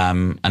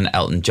 and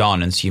Elton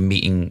John. And so you're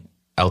meeting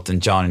Elton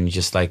John and you're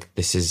just like,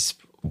 this is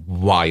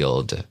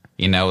wild,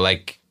 you know,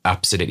 like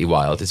absolutely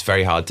wild. It's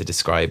very hard to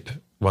describe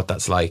what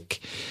that's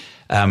like.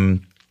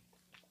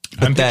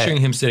 I'm picturing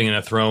him sitting in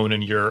a throne,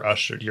 and you're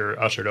ushered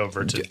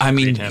over to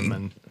greet him.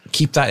 And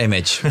keep that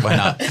image. Why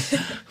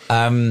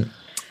not?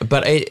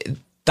 But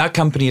that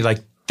company, like,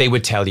 they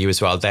would tell you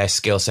as well, their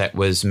skill set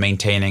was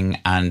maintaining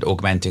and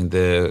augmenting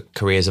the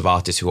careers of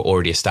artists who were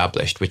already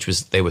established,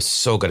 they were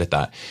so good at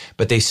that.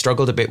 But they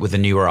struggled a bit with the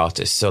newer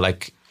artists. So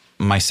like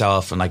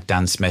myself and like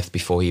Dan Smith,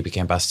 before he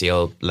became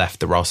Bastille, left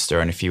the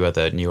roster, and a few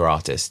other newer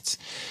artists.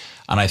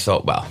 And I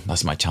thought, well,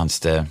 that's my chance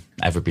to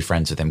ever be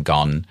friends with him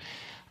gone.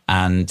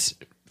 And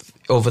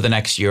over the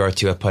next year or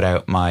two, I put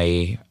out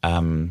my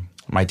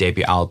my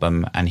debut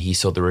album, and he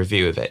saw the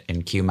review of it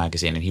in Q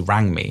Magazine, and he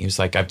rang me. He was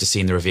like, I've just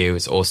seen the review.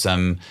 It's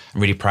awesome.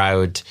 I'm really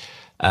proud.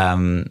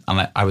 And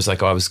I was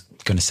like, I was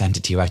going to send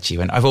it to you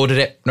actually. And I've ordered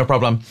it. No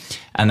problem.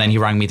 And then he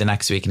rang me the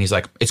next week, and he's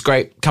like, it's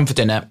great. Come for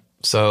dinner.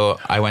 So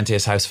I went to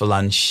his house for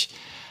lunch,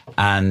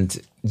 and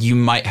you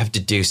might have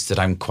deduced that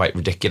I'm quite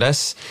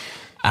ridiculous.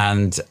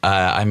 And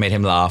I made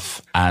him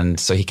laugh. And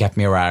so he kept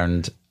me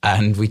around,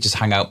 and we just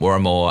hung out more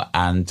and more.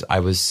 And I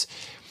was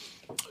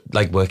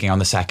like working on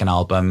the second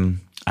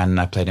album,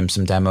 and I played him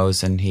some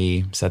demos, and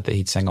he said that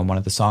he'd sing on one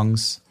of the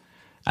songs.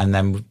 And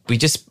then we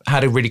just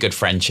had a really good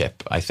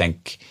friendship, I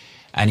think.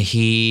 And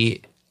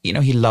he, you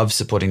know, he loves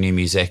supporting new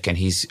music, and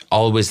he's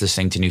always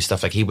listening to new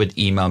stuff. Like, he would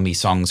email me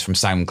songs from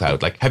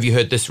SoundCloud, like, have you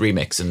heard this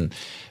remix? And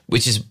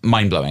which is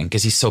mind blowing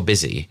because he's so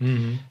busy.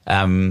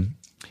 Mm-hmm.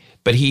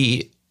 But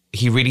he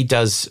really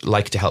does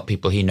like to help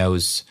people he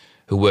knows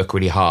who work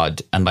really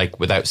hard. And like,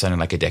 without sounding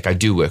like a dick, I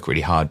do work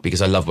really hard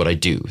because I love what I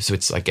do. So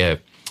it's like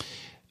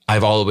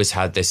I've always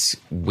had this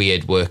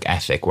weird work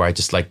ethic where I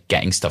just like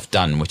getting stuff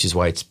done, which is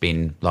why it's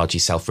been largely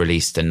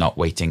self-released and not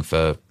waiting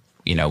for,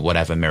 you know,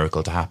 whatever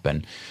miracle to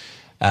happen.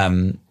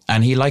 And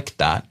he liked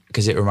that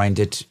because it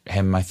reminded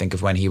him, I think,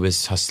 of when he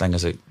was hustling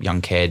as a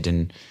young kid,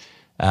 and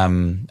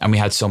we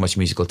had so much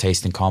musical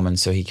taste in common.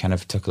 So he kind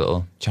of took a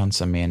little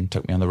chance on me and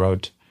took me on the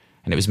road.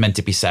 And it was meant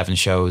to be 7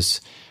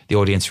 shows. The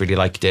audience really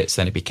liked it.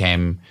 So then it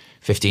became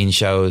 15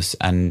 shows,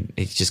 and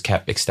it just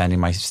kept extending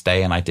my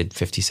stay. And I did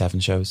 57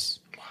 shows.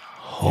 Wow.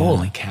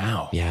 Holy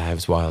cow. Yeah, it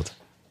was wild.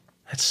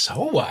 That's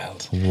so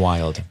wild.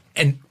 Wild.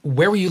 And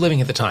where were you living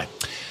at the time?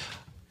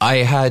 I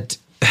had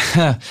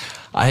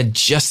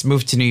just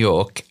moved to New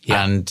York,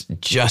 and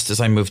just as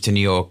I moved to New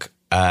York,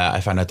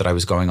 I found out that I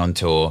was going on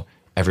tour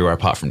everywhere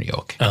apart from New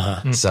York.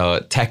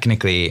 So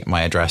technically,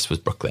 my address was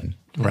Brooklyn.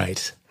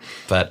 Right.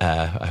 But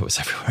I was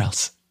everywhere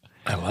else.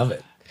 I love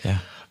it. Yeah.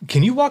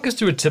 Can you walk us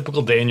through a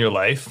typical day in your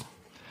life?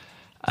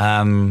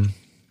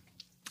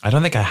 I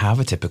don't think I have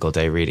a typical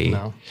day, really.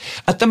 No.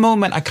 At the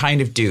moment, I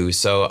kind of do.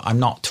 So I'm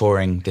not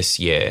touring this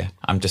year.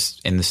 I'm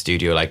just in the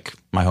studio, like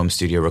my home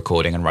studio,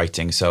 recording and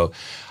writing. So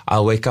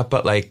I'll wake up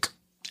at like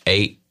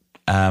 8.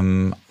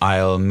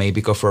 I'll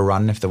maybe go for a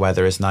run if the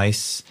weather is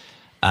nice.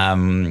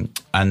 And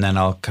then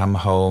I'll come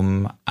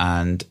home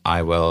and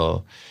I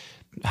will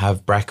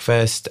have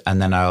breakfast,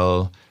 and then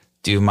I'll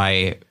do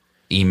my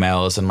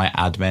emails and my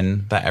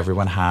admin that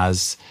everyone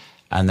has.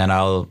 And then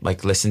I'll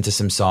like listen to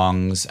some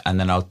songs, and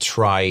then I'll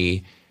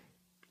try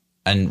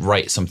and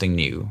write something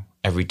new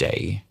every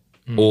day,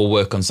 or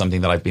work on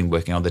something that I've been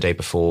working on the day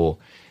before.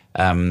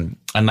 And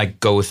like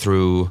go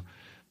through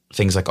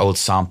things like old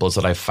samples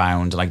that I've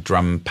found, like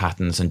drum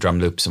patterns and drum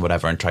loops and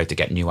whatever, and try to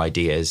get new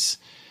ideas,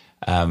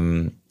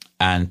 and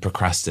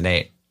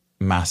procrastinate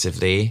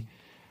massively.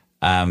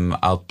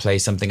 I'll play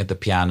something at the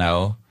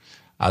piano.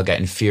 I'll get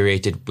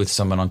infuriated with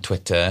someone on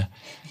Twitter.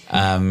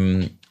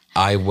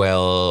 I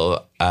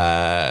will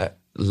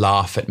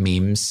laugh at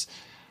memes,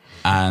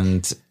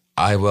 and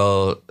I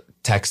will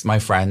text my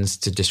friends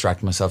to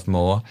distract myself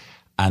more.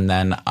 And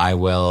then I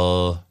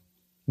will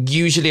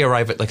usually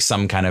arrive at like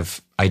some kind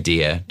of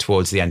idea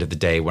towards the end of the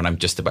day when I'm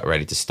just about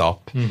ready to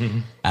stop.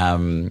 And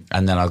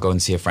then I'll go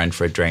and see a friend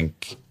for a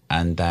drink,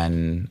 and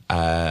then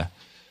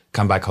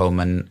come back home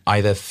and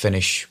either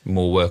finish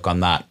more work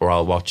on that, or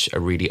I'll watch a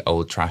really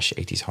old trash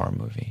 80s horror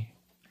movie.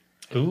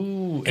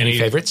 Ooh. Any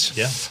favorites?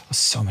 Yeah.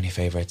 So many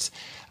favorites.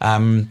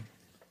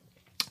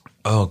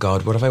 Oh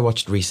God, what have I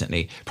watched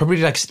recently?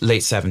 Probably like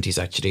late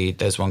 70s, actually.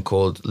 There's one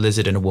called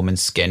Lizard in a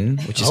Woman's Skin,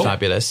 which is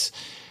fabulous.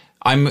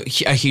 I'm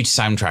a huge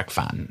soundtrack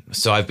fan.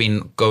 So I've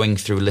been going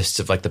through lists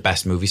of like the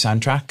best movie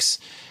soundtracks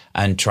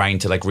and trying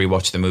to like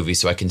rewatch the movie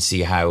so I can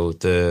see how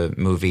the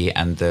movie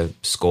and the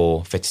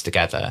score fits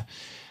together.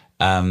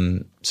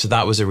 So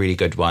that was a really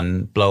good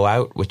one.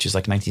 Blowout, which is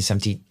like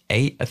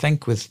 1978, I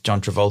think, with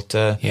John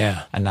Travolta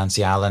and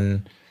Nancy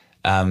Allen.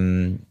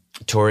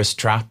 Tourist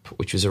Trap,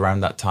 which was around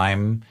that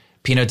time.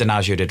 Pino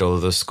Donaggio did all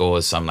of those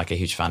scores, so I'm like a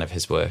huge fan of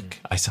his work.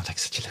 I sound like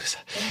such a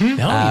loser.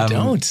 No, you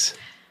don't.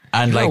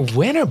 And You're like a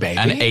winner, baby.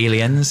 And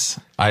Aliens.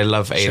 I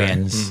love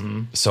Aliens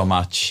so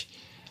much.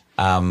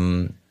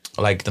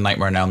 Like The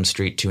Nightmare on Elm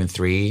Street 2 and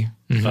 3.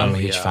 I'm a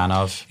huge fan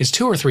of. Is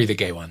 2 or 3 the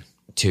gay one?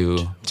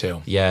 2.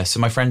 2. Yeah. So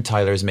my friend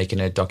Tyler is making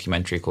a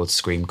documentary called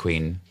Scream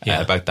Queen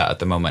about that at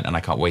the moment, and I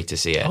can't wait to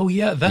see it. Oh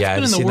yeah, that's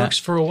been in the works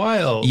for a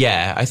while.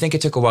 Yeah, I think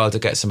it took a while to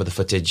get some of the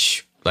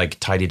footage like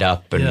tidied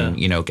up and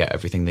you know, get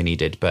everything they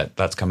needed, but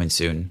that's coming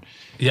soon.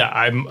 Yeah,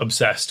 I'm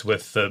obsessed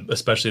with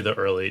especially the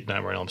early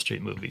Nightmare on Elm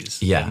Street movies.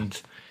 Yeah,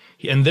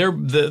 and they're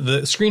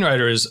the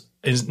screenwriter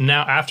is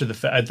now after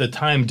at the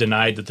time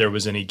denied that there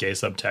was any gay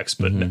subtext,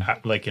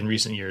 but like in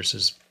recent years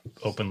is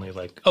openly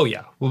like, oh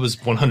yeah, it was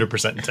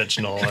 100%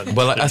 intentional. And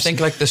well, I think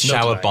like the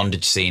shower denying.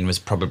 bondage scene was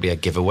probably a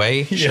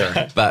giveaway. Sure,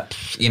 but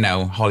you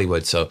know,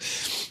 Hollywood, so.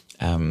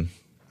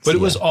 But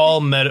it was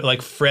all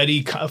like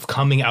Freddie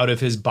coming out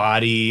of his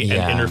body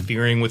and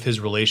interfering with his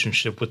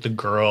relationship with the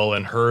girl,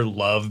 and her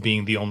love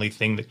being the only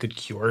thing that could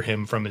cure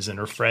him from his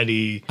inner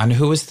Freddie. And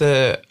who was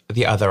the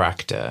other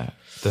actor,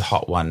 the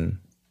hot one?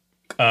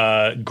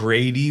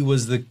 Grady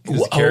was the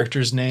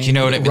character's name. Do you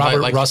know what it Robert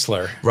like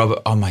Russler.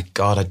 Robert. Oh my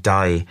God, I'd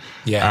die.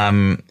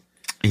 Yeah.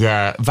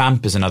 Yeah.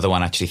 Vamp is another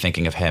one. Actually,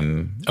 thinking of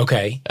him.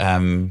 Okay.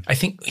 I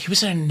think he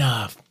was in.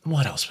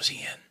 What else was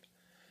he in?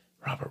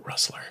 Robert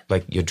Russler.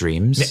 Like Your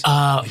Dreams?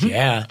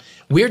 Yeah.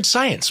 Weird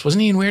Science.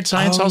 Wasn't he in Weird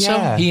Science also?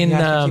 Yeah. He and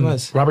I think he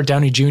was. Robert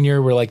Downey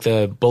Jr. were like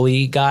the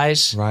bully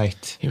guys.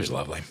 Right. He was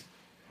lovely.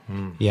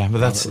 Yeah, but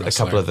that's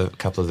Robert a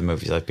couple of the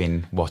movies I've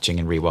been watching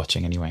and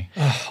rewatching anyway.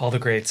 All the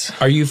greats.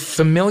 Are you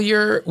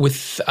familiar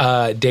with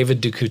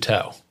David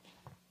Ducouteau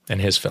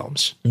and his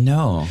films?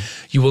 No.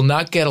 You will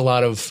not get a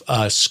lot of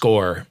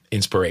score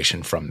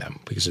inspiration from them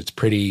because it's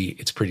pretty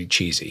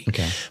cheesy.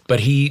 Okay.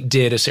 But he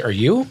did are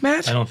you,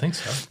 Matt? I don't think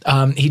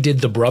so. He did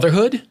The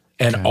Brotherhood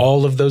and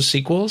all of those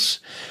sequels.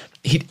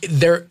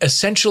 They're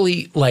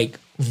essentially like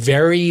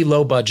very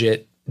low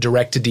budget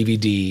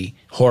direct-to-DVD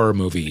horror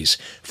movies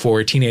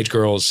for teenage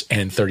girls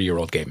and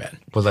 30-year-old gay men.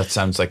 Well, that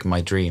sounds like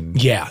my dream.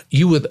 Yeah,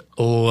 you would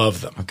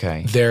love them.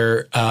 Okay.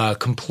 They're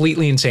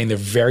completely insane. They're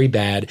very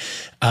bad.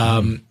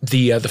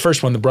 The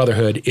first one, The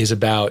Brotherhood, is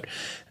about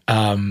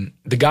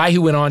the guy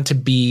who went on to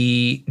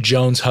be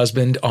Joan's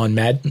husband on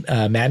Mad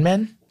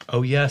Men.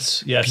 Oh,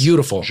 yes.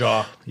 Beautiful.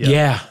 Jaw.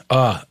 Yeah.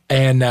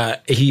 And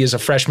he is a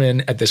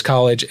freshman at this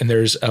college, and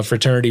there's a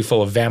fraternity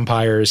full of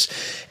vampires,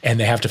 and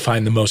they have to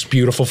find the most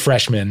beautiful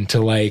freshman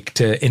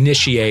to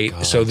initiate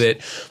so that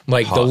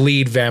the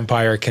lead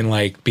vampire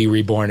can be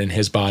reborn in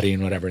his body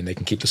and whatever, and they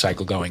can keep the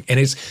cycle going. And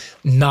it's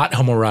not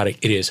homoerotic.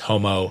 It is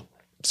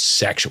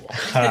homosexual.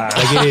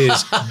 It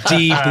is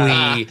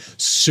deeply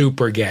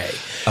super gay.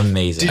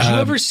 Amazing. Did you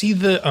ever see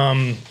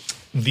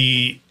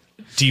the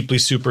deeply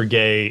super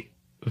gay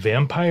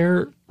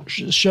vampire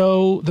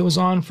show that was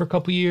on for a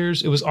couple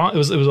years? It was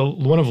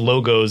one of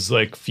Logo's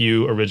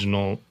few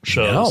original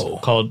shows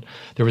called.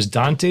 There was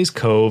Dante's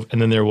Cove,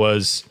 and then there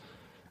was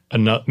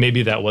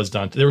maybe that was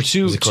Dante. There were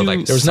two. There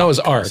was Noah's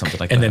Ark,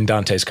 and then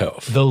Dante's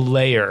Cove. The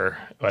Lair,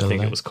 I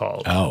think it was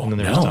called. Oh, and then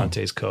there was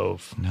Dante's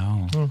Cove.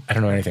 No, I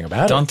don't know anything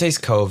about Dante's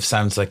Cove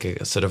sounds like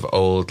a sort of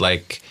old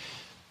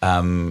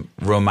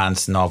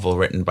romance novel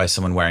written by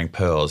someone wearing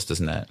pearls,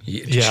 doesn't it?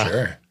 Yeah,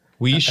 sure.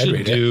 We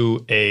should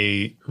do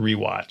a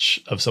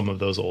rewatch of some of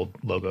those old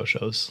Logo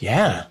shows.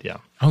 Yeah. Yeah.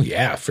 Oh,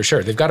 yeah, for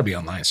sure. They've got to be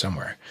online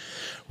somewhere.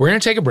 We're going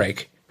to take a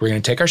break. We're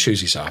going to take our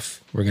shoesies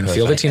off. We're going to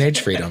feel the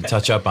teenage freedom.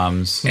 Touch our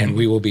bums. And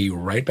we will be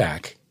right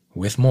back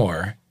with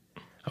more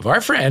of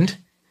our friend,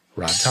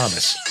 Rod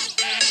Thomas.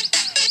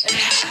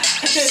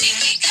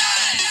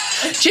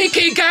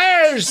 Cheeky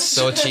girls!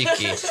 So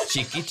cheeky.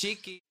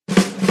 Cheeky.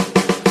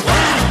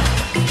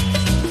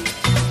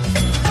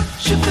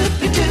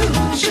 Shaboopy-doo,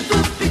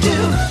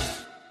 shaboopy-doo.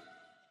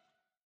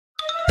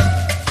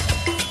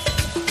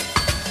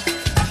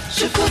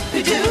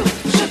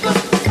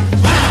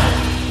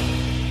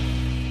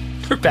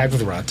 We're back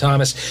with Rod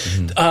Thomas.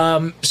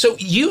 So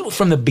you,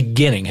 from the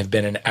beginning, have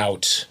been an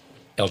out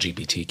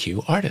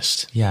LGBTQ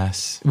artist.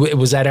 Yes.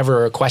 Was that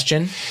ever a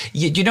question?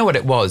 You know what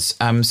it was?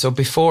 So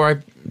before I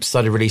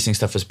started releasing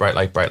stuff as Bright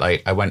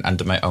Light, I went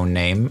under my own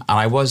name, and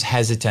I was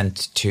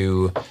hesitant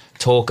to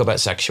talk about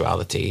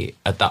sexuality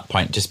at that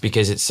point, just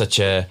because it's such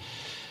a,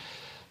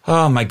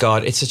 oh my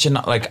God, it's such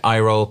a eye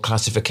roll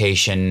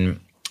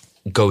classification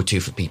go-to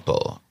for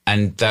people.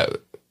 And that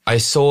I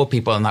saw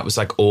people, and that was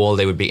all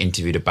they would be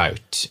interviewed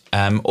about.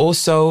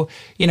 Also,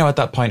 at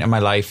that point in my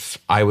life,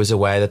 I was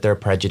aware that there are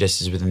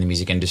prejudices within the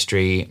music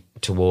industry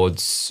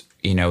towards,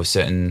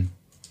 certain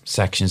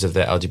sections of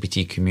the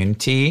LGBT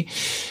community.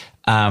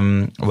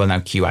 Well, now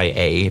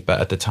QIA, but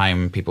at the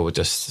time, people were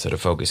just sort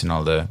of focusing on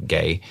all the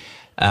gay.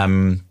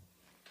 And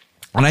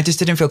I just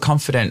didn't feel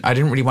confident. I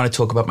didn't really want to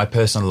talk about my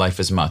personal life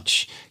as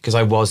much because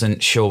I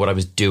wasn't sure what I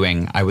was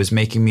doing. I was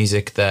making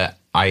music that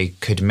I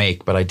could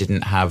make, but I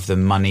didn't have the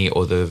money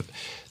or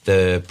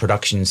the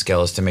production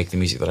skills to make the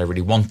music that I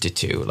really wanted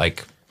to,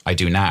 like I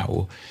do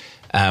now.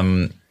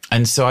 And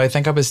so I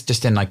think I was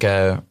just in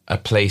a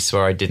place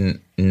where I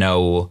didn't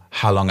know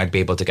how long I'd be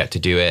able to get to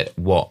do it,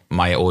 what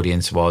my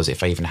audience was,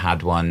 if I even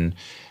had one.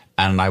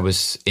 And I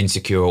was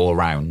insecure all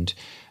around.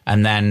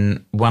 And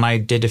then when I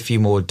did a few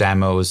more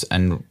demos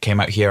and came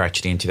out here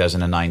actually in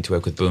 2009 to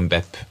work with Boom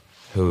Bip,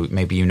 who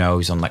maybe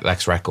who's on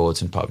Lex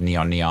Records and part of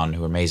Neon,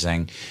 who are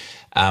amazing.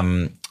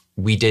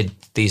 We did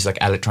these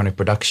electronic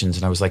productions,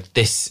 and I was like,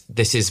 this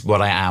is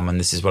what I am and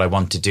this is what I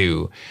want to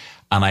do.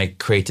 And I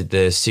created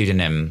the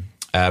pseudonym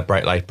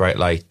Bright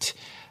Light.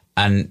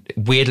 And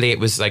weirdly, it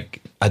was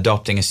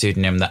adopting a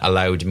pseudonym that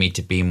allowed me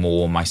to be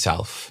more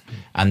myself.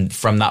 And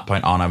from that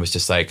point on, I was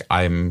just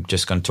I'm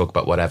just going to talk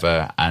about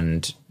whatever,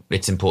 and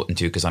it's important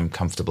too because I'm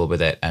comfortable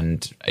with it,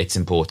 and it's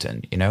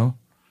important,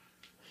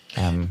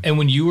 And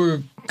when you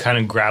were kind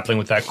of grappling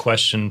with that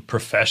question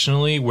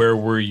professionally, where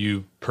were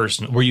you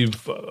personally? Were you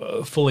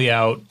fully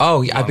out?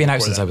 Oh, yeah, I've been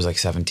out since I was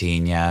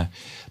 17, yeah.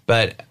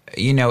 But,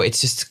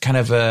 it's just kind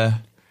of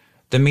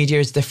the media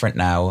is different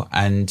now,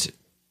 and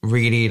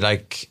really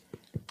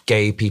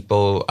gay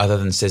people, other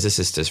than Scissor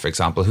Sisters, for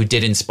example, who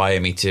did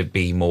inspire me to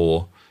be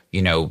more,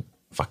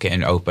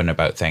 fucking open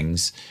about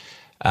things.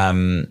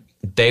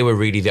 They were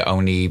really the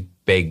only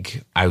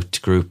big out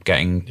group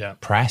getting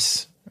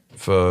press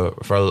for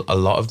a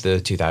lot of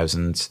the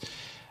 2000s.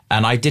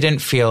 And I didn't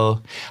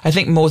feel, I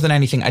think more than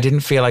anything, I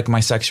didn't feel like my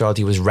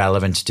sexuality was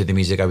relevant to the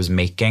music I was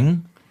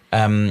making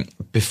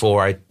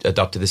before I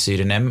adopted the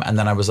pseudonym. And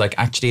then I was like,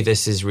 actually,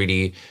 this is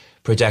really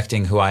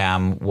projecting who I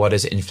am, what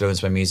has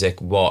influenced my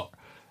music, what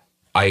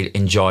I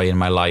enjoy in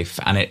my life.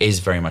 And it is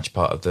very much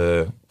part of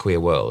the queer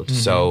world. Mm-hmm.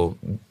 So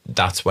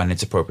that's when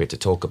it's appropriate to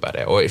talk about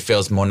it, or it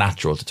feels more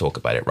natural to talk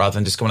about it rather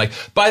than just going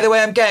by the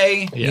way, I'm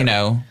gay,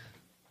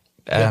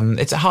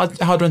 It's a hard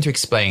one to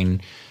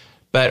explain,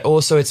 but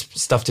also it's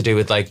stuff to do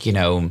with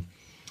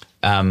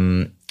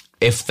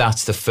if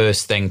that's the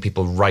first thing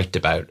people write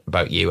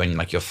about you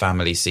and your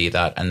family see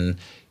that, and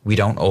we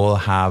don't all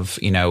have,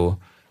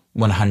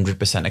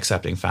 100%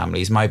 accepting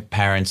families. My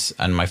parents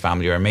and my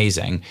family are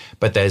amazing,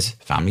 but there's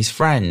families,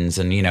 friends.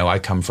 And, you know, I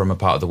come from a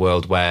part of the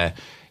world where,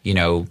 you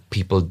know,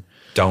 people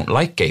don't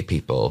like gay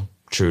people,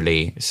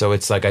 truly. So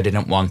it's like I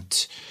didn't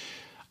want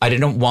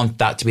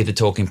that to be the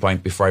talking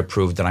point before I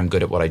proved that I'm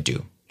good at what I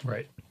do.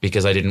 Right.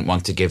 Because I didn't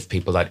want to give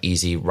people that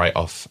easy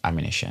write-off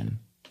ammunition.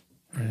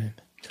 Right.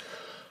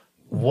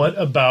 What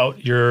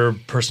about your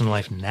personal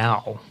life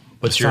now?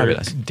 What's your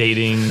fabulous.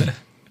 dating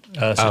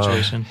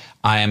situation?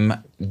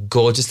 I'm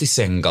gorgeously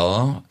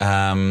single.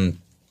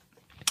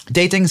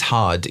 Dating's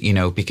hard, you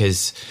know,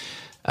 because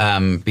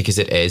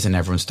it is, and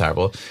everyone's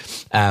terrible.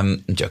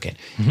 I'm joking.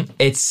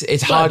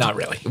 It's hard. Not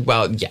really.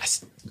 Well,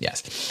 yes.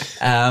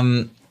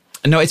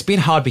 No, it's been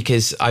hard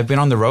because I've been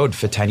on the road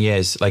for 10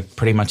 years, like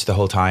pretty much the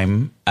whole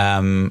time.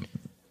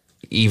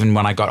 Even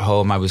when I got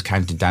home, I was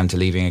counting down to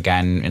leaving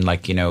again in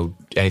like, you know,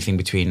 anything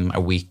between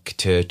a week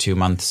to 2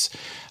 months.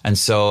 And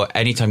so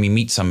anytime you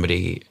meet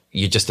somebody,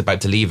 you're just about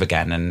to leave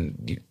again.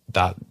 And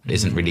that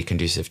isn't really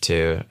conducive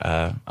to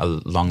a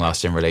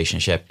long-lasting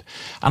relationship.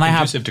 And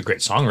Conducive to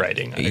great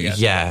songwriting, I guess.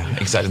 Yeah,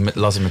 exactly.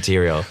 Lots of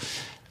material.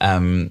 I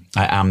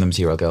am the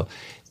material girl.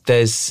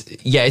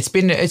 It's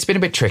been a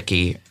bit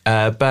tricky,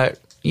 but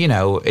you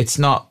know, it's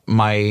not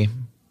my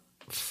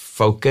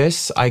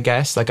focus, I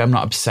guess. Like, I'm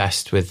not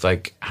obsessed with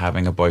like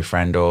having a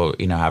boyfriend or,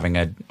 you know, having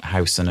a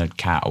house and a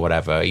cat or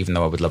whatever, even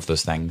though I would love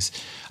those things.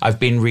 I've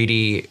been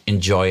really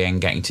enjoying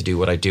getting to do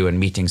what I do and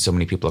meeting so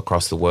many people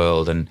across the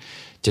world. And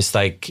just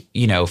like,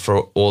 you know,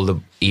 for all the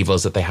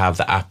evils that they have,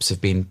 the apps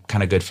have been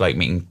kind of good for like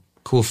meeting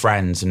cool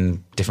friends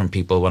and different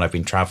people when I've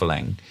been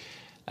traveling.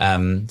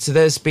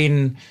 So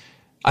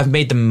I've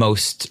made the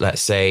most,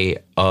 let's say,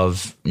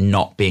 of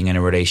not being in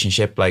a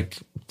relationship, like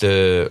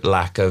the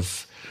lack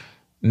of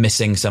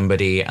missing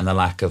somebody and the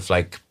lack of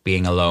like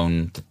being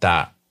alone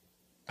that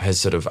has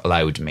sort of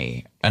allowed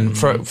me. And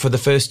for the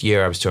first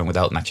year I was touring with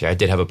Elton, actually, I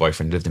did have a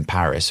boyfriend who lived in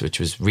Paris, which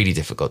was really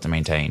difficult to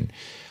maintain.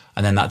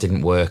 And then that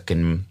didn't work.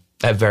 And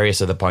at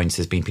various other points,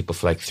 there's been people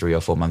for like 3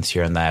 or 4 months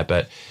here and there,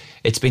 but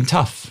it's been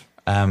tough.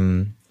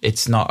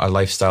 It's not a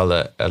lifestyle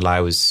that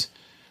allows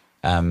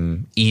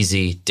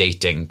easy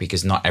dating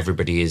because not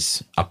everybody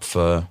is up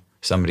for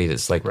somebody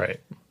that's like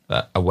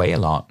away a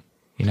lot,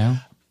 you know?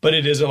 But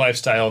it is a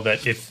lifestyle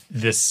that, if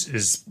this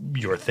is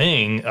your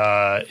thing,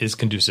 is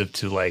conducive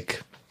to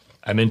like,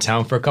 I'm in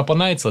town for a couple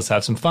nights, let's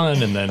have some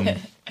fun, and then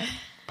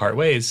part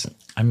ways.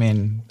 I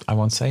mean, I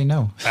won't say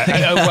no.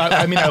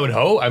 I mean, I would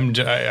hope. I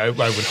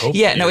would hope.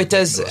 Yeah, no, it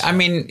does. I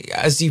mean,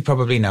 as you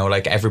probably know,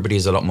 like everybody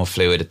is a lot more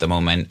fluid at the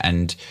moment,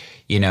 and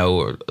you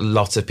know,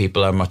 lots of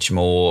people are much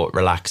more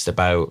relaxed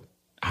about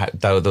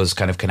those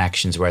kind of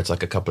connections where it's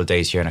like a couple of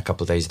days here and a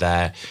couple of days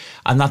there,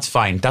 and that's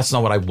fine. That's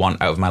not what I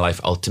want out of my life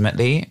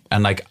ultimately,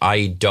 and like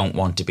I don't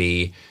want to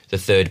be the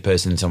third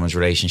person in someone's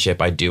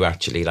relationship. I do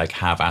actually like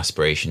have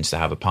aspirations to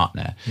have a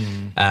partner,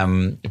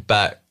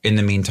 but in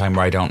the meantime,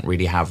 where I don't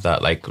really have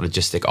that like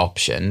logistic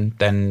option,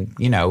 then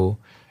you know,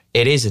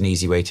 it is an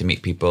easy way to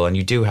meet people, and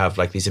you do have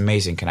like these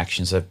amazing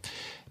connections. I've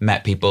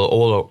met people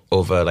all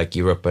over like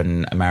Europe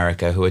and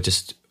America who are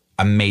just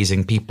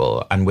amazing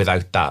people, and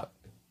without that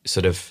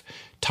sort of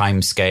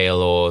time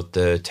scale or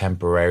the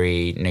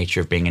temporary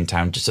nature of being in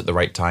town just at the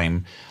right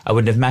time, I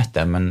wouldn't have met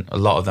them, and a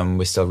lot of them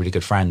were still really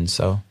good friends.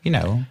 So, you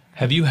know.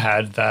 Have you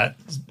had that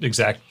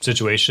exact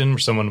situation where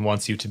someone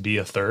wants you to be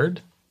a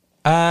third?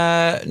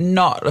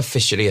 Not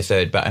officially a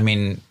third, but I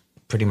mean,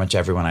 pretty much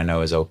everyone I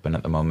know is open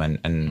at the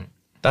moment, and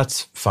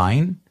that's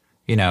fine.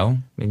 You know,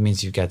 it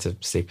means you get to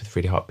sleep with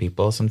really hot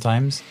people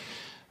sometimes,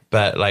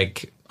 but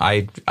like,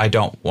 I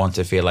don't want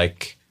to feel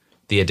like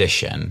the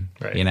addition,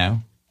 you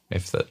know,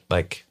 if the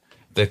like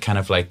the kind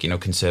of like, you know,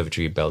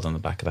 conservatory you build on the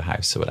back of the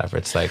house or whatever.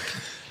 It's like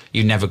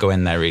you never go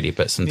in there really,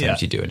 but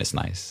sometimes you do, and it's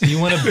nice. You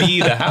want to be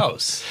the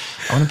house.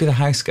 I want to be the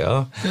house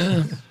girl.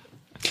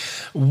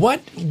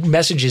 What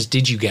messages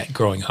did you get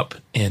growing up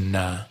in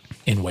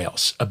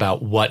Wales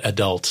about what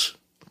adult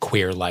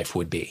queer life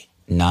would be?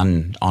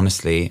 None,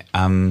 honestly.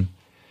 I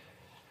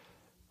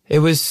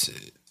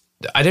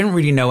didn't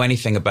really know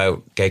anything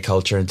about gay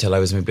culture until I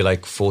was maybe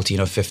like 14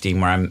 or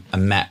 15, where I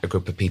met a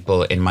group of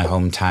people in my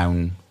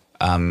hometown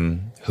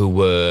who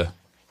were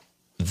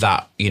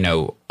that, you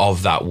know,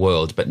 of that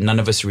world. But none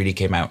of us really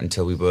came out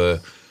until we were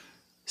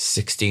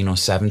 16 or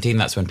 17.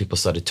 That's when people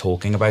started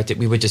talking about it.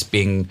 We were just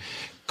being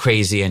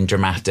crazy and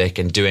dramatic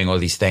and doing all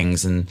these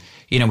things. And,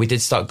 you know, we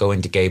did start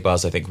going to gay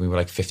bars, I think when we were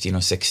like 15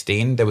 or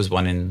 16. There was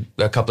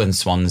a couple in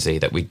Swansea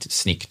that we'd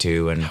sneak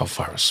to. And how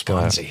far was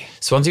Swansea?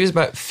 Swansea was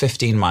about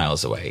 15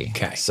 miles away.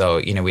 Okay. So,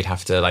 you know, we'd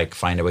have to like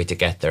find a way to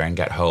get there and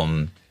get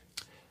home.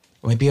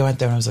 Maybe I went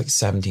there when I was like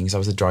 17 because I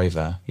was a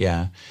driver.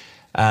 Yeah.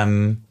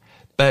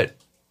 But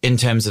in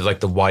terms of like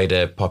the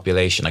wider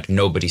population, like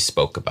nobody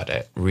spoke about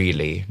it,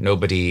 really.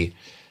 Nobody,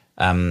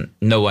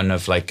 no one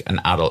of like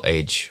an adult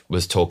age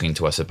was talking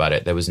to us about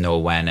it. There was no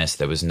awareness.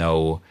 There was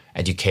no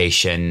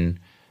education.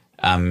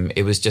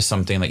 It was just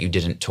something that you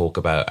didn't talk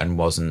about and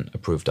wasn't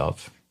approved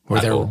of.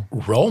 Were there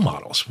role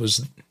models?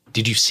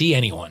 Did you see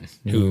anyone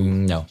who?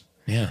 No.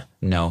 Yeah.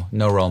 No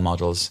role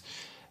models.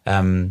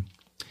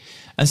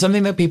 And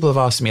something that people have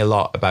asked me a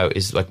lot about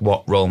is like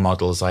what role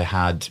models I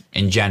had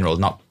in general,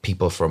 not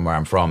people from where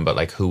I'm from, but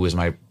like who was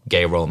my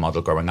gay role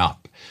model growing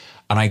up.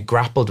 And I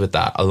grappled with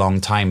that a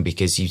long time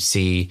because you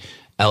see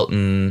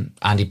Elton,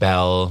 Andy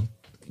Bell,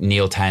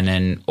 Neil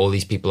Tennant, all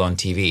these people on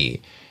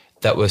TV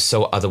that were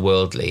so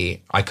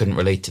otherworldly, I couldn't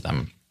relate to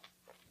them.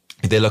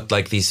 They looked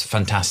like these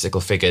fantastical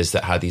figures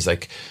that had these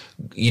like,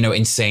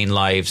 insane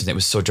lives, and it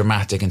was so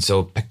dramatic and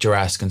so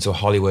picturesque and so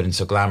Hollywood and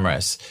so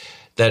glamorous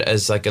that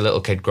as like a little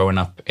kid growing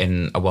up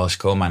in a Welsh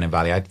coal mining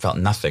valley, I felt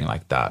nothing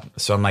like that.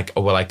 So I'm like,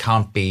 oh, well, I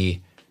can't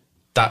be,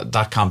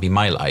 that can't be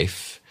my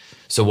life.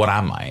 So what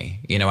am I?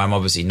 I'm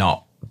obviously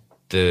not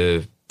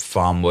the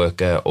farm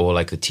worker or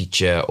like the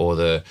teacher or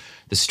the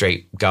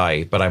straight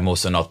guy, but I'm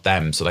also not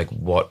them. So like,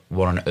 what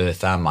on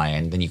earth am I?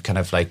 And then you kind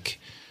of like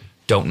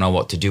don't know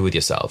what to do with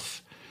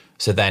yourself.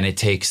 So then it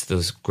takes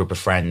those group of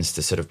friends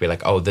to sort of be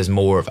like, oh, there's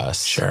more of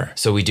us. Sure.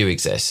 So we do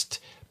exist,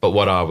 but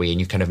what are we? And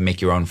you kind of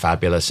make your own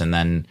fabulous, and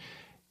then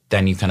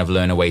you kind of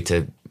learn a way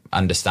to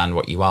understand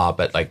what you are.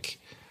 But like,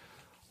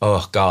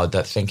 oh God,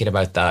 that thinking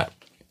about that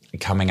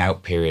coming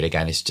out period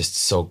again is just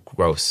so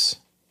gross,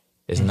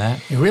 isn't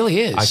it? It really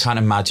is. I can't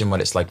imagine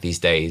what it's like these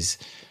days.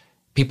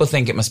 People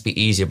think it must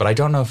be easier, but I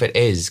don't know if it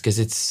is, because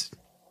it's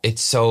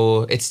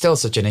still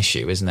such an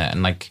issue, isn't it?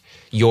 And like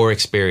your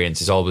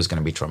experience is always going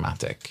to be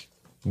traumatic,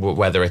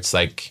 whether it's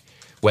like,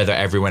 whether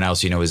everyone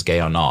else is gay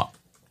or not,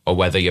 or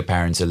whether your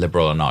parents are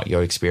liberal or not,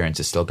 your experience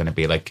is still going to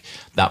be like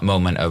that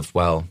moment of,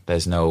 well,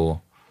 there's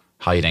no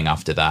hiding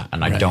after that.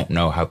 And I don't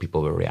know how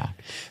people will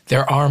react.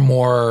 There are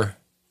more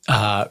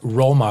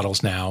role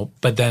models now,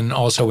 but then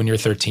also when you're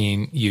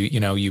 13,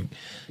 you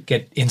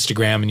get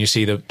Instagram and you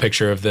see the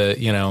picture of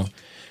the,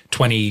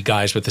 20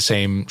 guys with the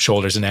same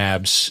shoulders and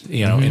abs,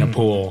 in a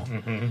pool.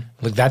 Mm-hmm.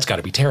 Like, that's got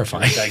to be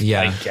terrifying.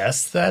 I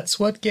guess that's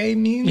what gay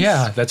means.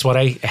 Yeah, that's what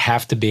I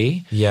have to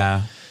be.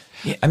 Yeah.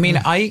 I mean,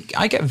 I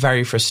get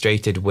very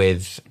frustrated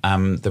with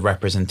the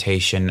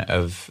representation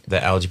of the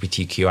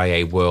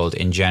LGBTQIA world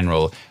in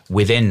general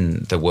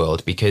within the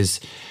world,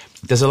 because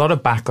there's a lot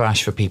of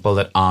backlash for people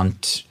that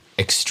aren't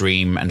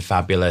extreme and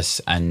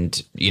fabulous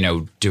and,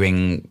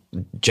 doing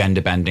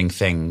gender bending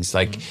things.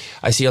 Like,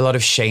 I see a lot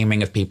of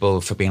shaming of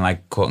people for being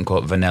like, quote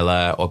unquote,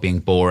 vanilla or being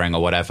boring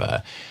or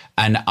whatever.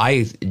 And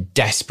I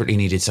desperately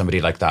needed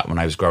somebody like that when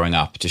I was growing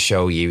up to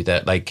show you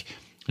that, like,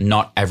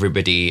 not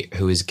everybody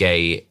who is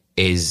gay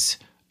is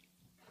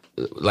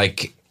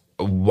like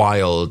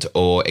wild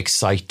or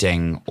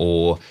exciting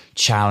or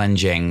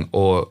challenging,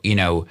 or,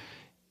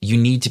 you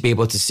need to be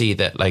able to see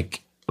that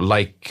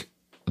like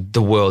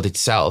the world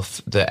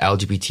itself, the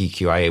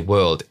LGBTQIA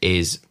world,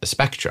 is a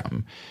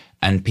spectrum,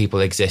 and people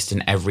exist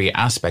in every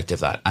aspect of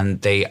that,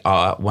 and they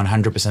are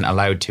 100%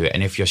 allowed to it.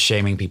 And if you're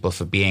shaming people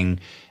for being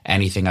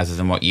anything other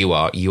than what you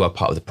are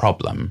part of the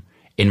problem,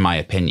 in my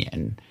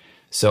opinion.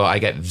 So I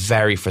get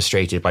very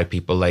frustrated by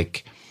people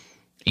like,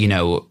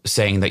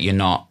 saying that you're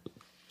not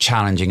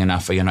challenging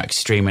enough, or you're not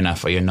extreme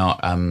enough, or you're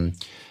not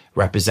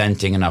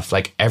representing enough.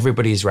 Like,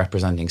 everybody's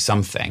representing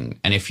something,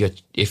 and if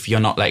you're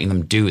not letting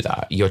them do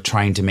that, you're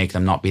trying to make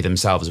them not be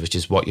themselves, which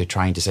is what you're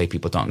trying to say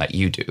people don't let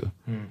you do.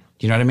 Do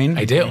you know what I mean?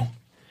 I do.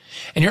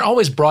 And you're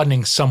always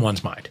broadening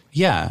someone's mind.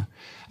 Yeah.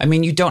 I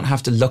mean, you don't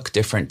have to look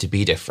different to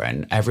be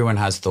different. Everyone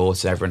has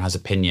thoughts, everyone has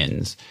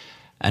opinions,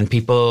 and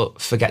people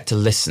forget to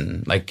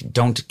listen. Like,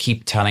 don't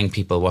keep telling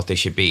people what they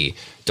should be.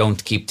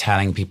 Don't keep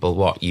telling people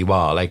what you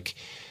are. Like,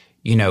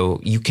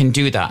 you can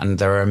do that, and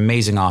there are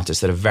amazing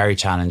artists that are very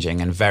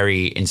challenging and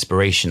very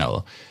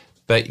inspirational.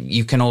 But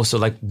you can also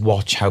like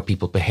watch how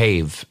people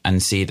behave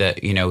and see that,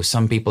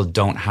 some people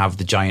don't have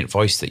the giant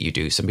voice that you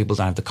do. Some people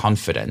don't have the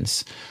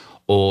confidence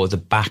or the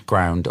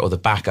background or the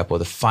backup or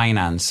the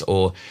finance,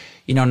 or,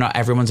 not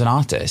everyone's an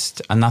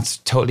artist, and that's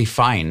totally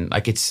fine.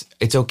 Like, it's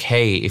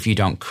okay if you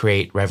don't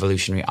create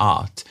revolutionary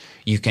art.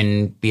 You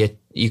can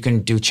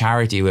do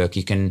charity work,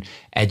 you can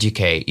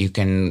educate, you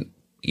can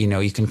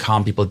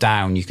calm people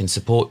down, you can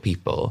support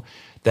people.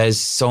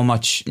 There's so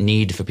much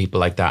need for people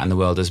like that in the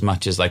world, as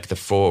much as like the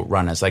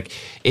forerunners. Like,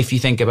 if you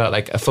think about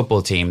like a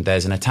football team,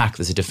 there's an attack,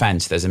 there's a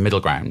defense, there's a middle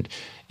ground.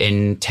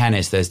 In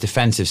tennis, there's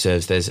defensive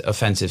serves, there's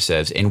offensive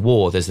serves. In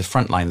war, there's the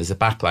front line, there's the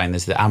back line,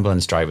 there's the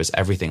ambulance drivers,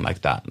 everything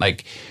like that.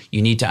 Like,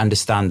 you need to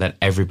understand that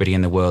everybody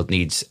in the world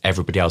needs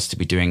everybody else to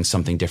be doing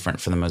something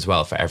different for them as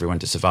well, for everyone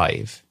to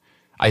survive.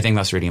 I think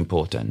that's really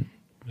important.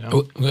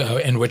 Yeah.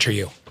 And which are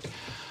you?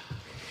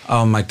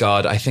 Oh my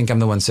God, I think I'm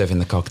the one serving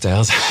the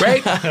cocktails.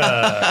 Great.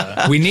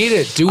 We need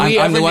it. Do we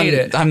ever need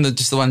it? I'm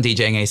just the one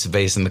DJing Ace of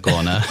Base in the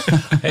corner.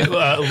 Hey,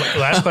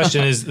 last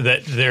question is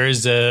that there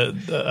is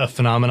a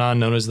phenomenon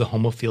known as the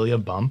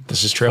homophilia bump.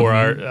 This is true. For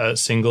our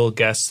single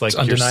guests like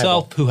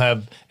yourself who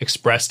have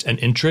expressed an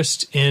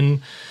interest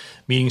in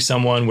meeting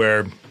someone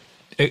where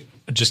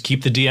just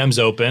keep the DMs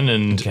open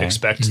and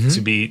expect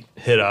to be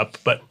hit up.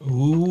 But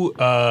who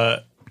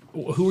are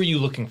you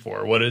looking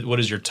for? What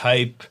is your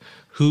type?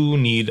 Who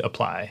need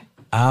apply?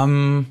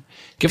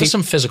 Give us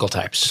some physical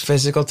types.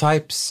 Physical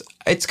types.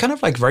 It's kind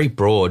of like very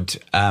broad.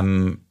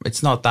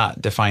 It's not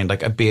that defined.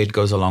 Like, a beard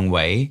goes a long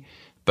way,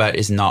 but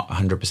is not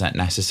 100%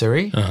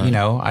 necessary. You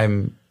know,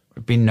 I've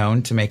been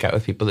known to make out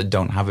with people that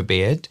don't have a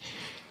beard.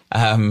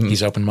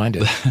 He's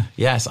open-minded.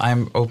 Yes,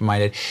 I'm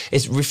open-minded.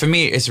 For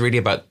me, it's really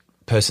about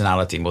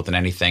personality more than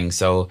anything.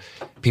 So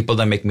people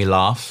that make me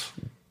laugh,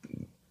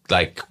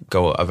 like,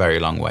 go a very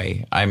long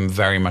way. I'm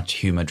very much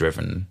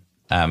humor-driven.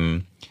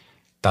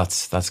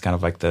 That's kind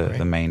of like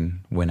the main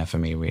winner for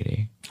me,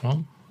 really.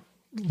 Well,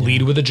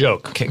 lead with a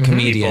joke.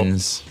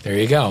 Comedians. There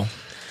you go.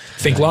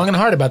 Think long and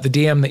hard about the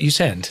DM that you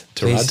send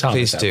to Rod Thomas.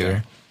 Please out do.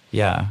 there.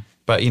 Yeah.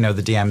 But, you know,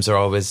 the DMs are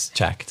always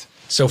checked.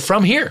 So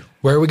from here,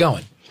 where are we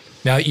going?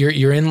 Now,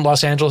 you're in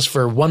Los Angeles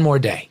for one more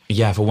day.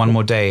 Yeah, for one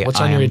more day.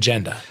 What's on your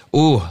agenda?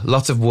 Ooh,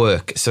 lots of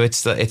work. So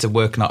it's a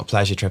work, not a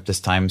pleasure trip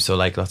this time. So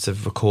like lots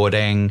of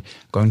recording,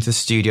 going to the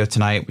studio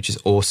tonight, which is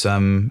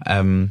awesome.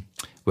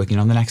 Working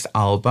on the next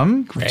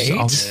album, which is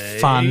always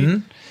fun.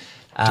 Do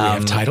we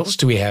have titles?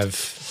 Do we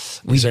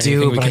have... We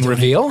do, we but can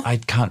reveal? I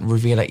can't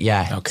reveal it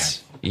yet. Okay.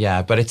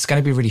 Yeah, but it's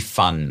going to be really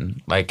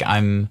fun. Like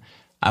I'm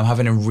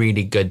having a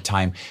really good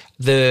time.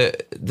 The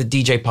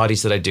DJ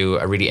parties that I do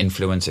are really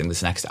influencing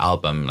this next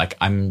album. Like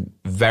I'm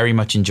very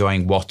much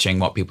enjoying watching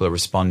what people are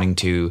responding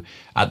to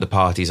at the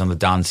parties on the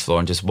dance floor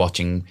and just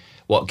watching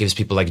what gives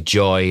people like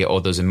joy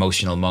or those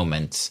emotional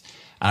moments.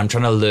 And I'm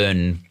trying to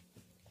learn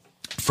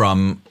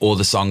from all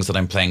the songs that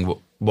I'm playing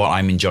what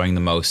I'm enjoying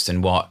the most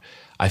and what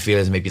I feel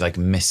is maybe like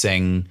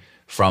missing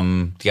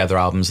from the other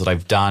albums that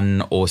I've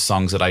done, or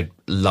songs that I'd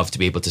love to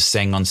be able to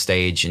sing on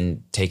stage,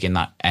 and taking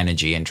that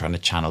energy and trying to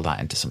channel that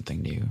into something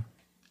new.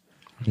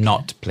 Okay.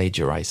 Not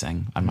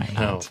plagiarizing, I might add.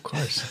 No, of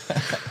course.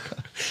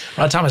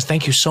 Rod Thomas,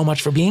 thank you so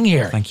much for being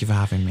here. Thank you for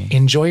having me.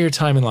 Enjoy your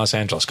time in Los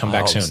Angeles. Come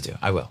back soon. Do.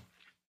 I will.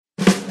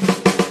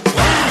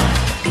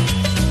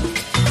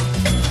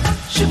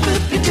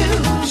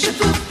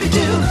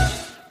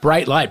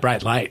 Bright light,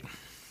 bright light.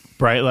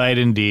 Bright light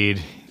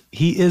indeed.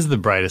 He is the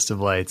brightest of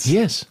lights.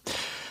 Yes.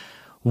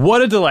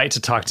 What a delight to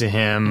talk to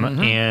him,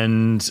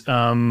 and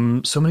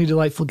so many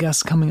delightful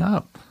guests coming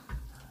up.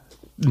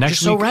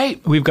 Next You're week, so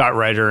right. We've got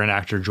writer and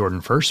actor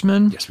Jordan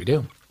Firstman. Yes, we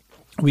do.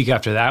 Week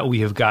after that, we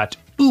have got.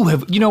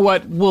 You know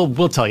what?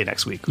 We'll tell you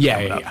next week.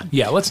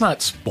 Yeah. Let's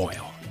not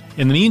spoil.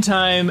 In the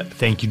meantime,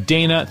 thank you,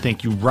 Dana.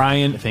 Thank you,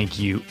 Ryan. Thank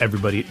you,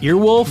 everybody at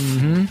Earwolf.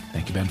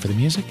 Thank you, Ben, for the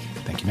music.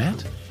 Thank you,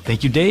 Matt.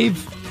 Thank you,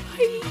 Dave.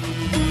 Bye.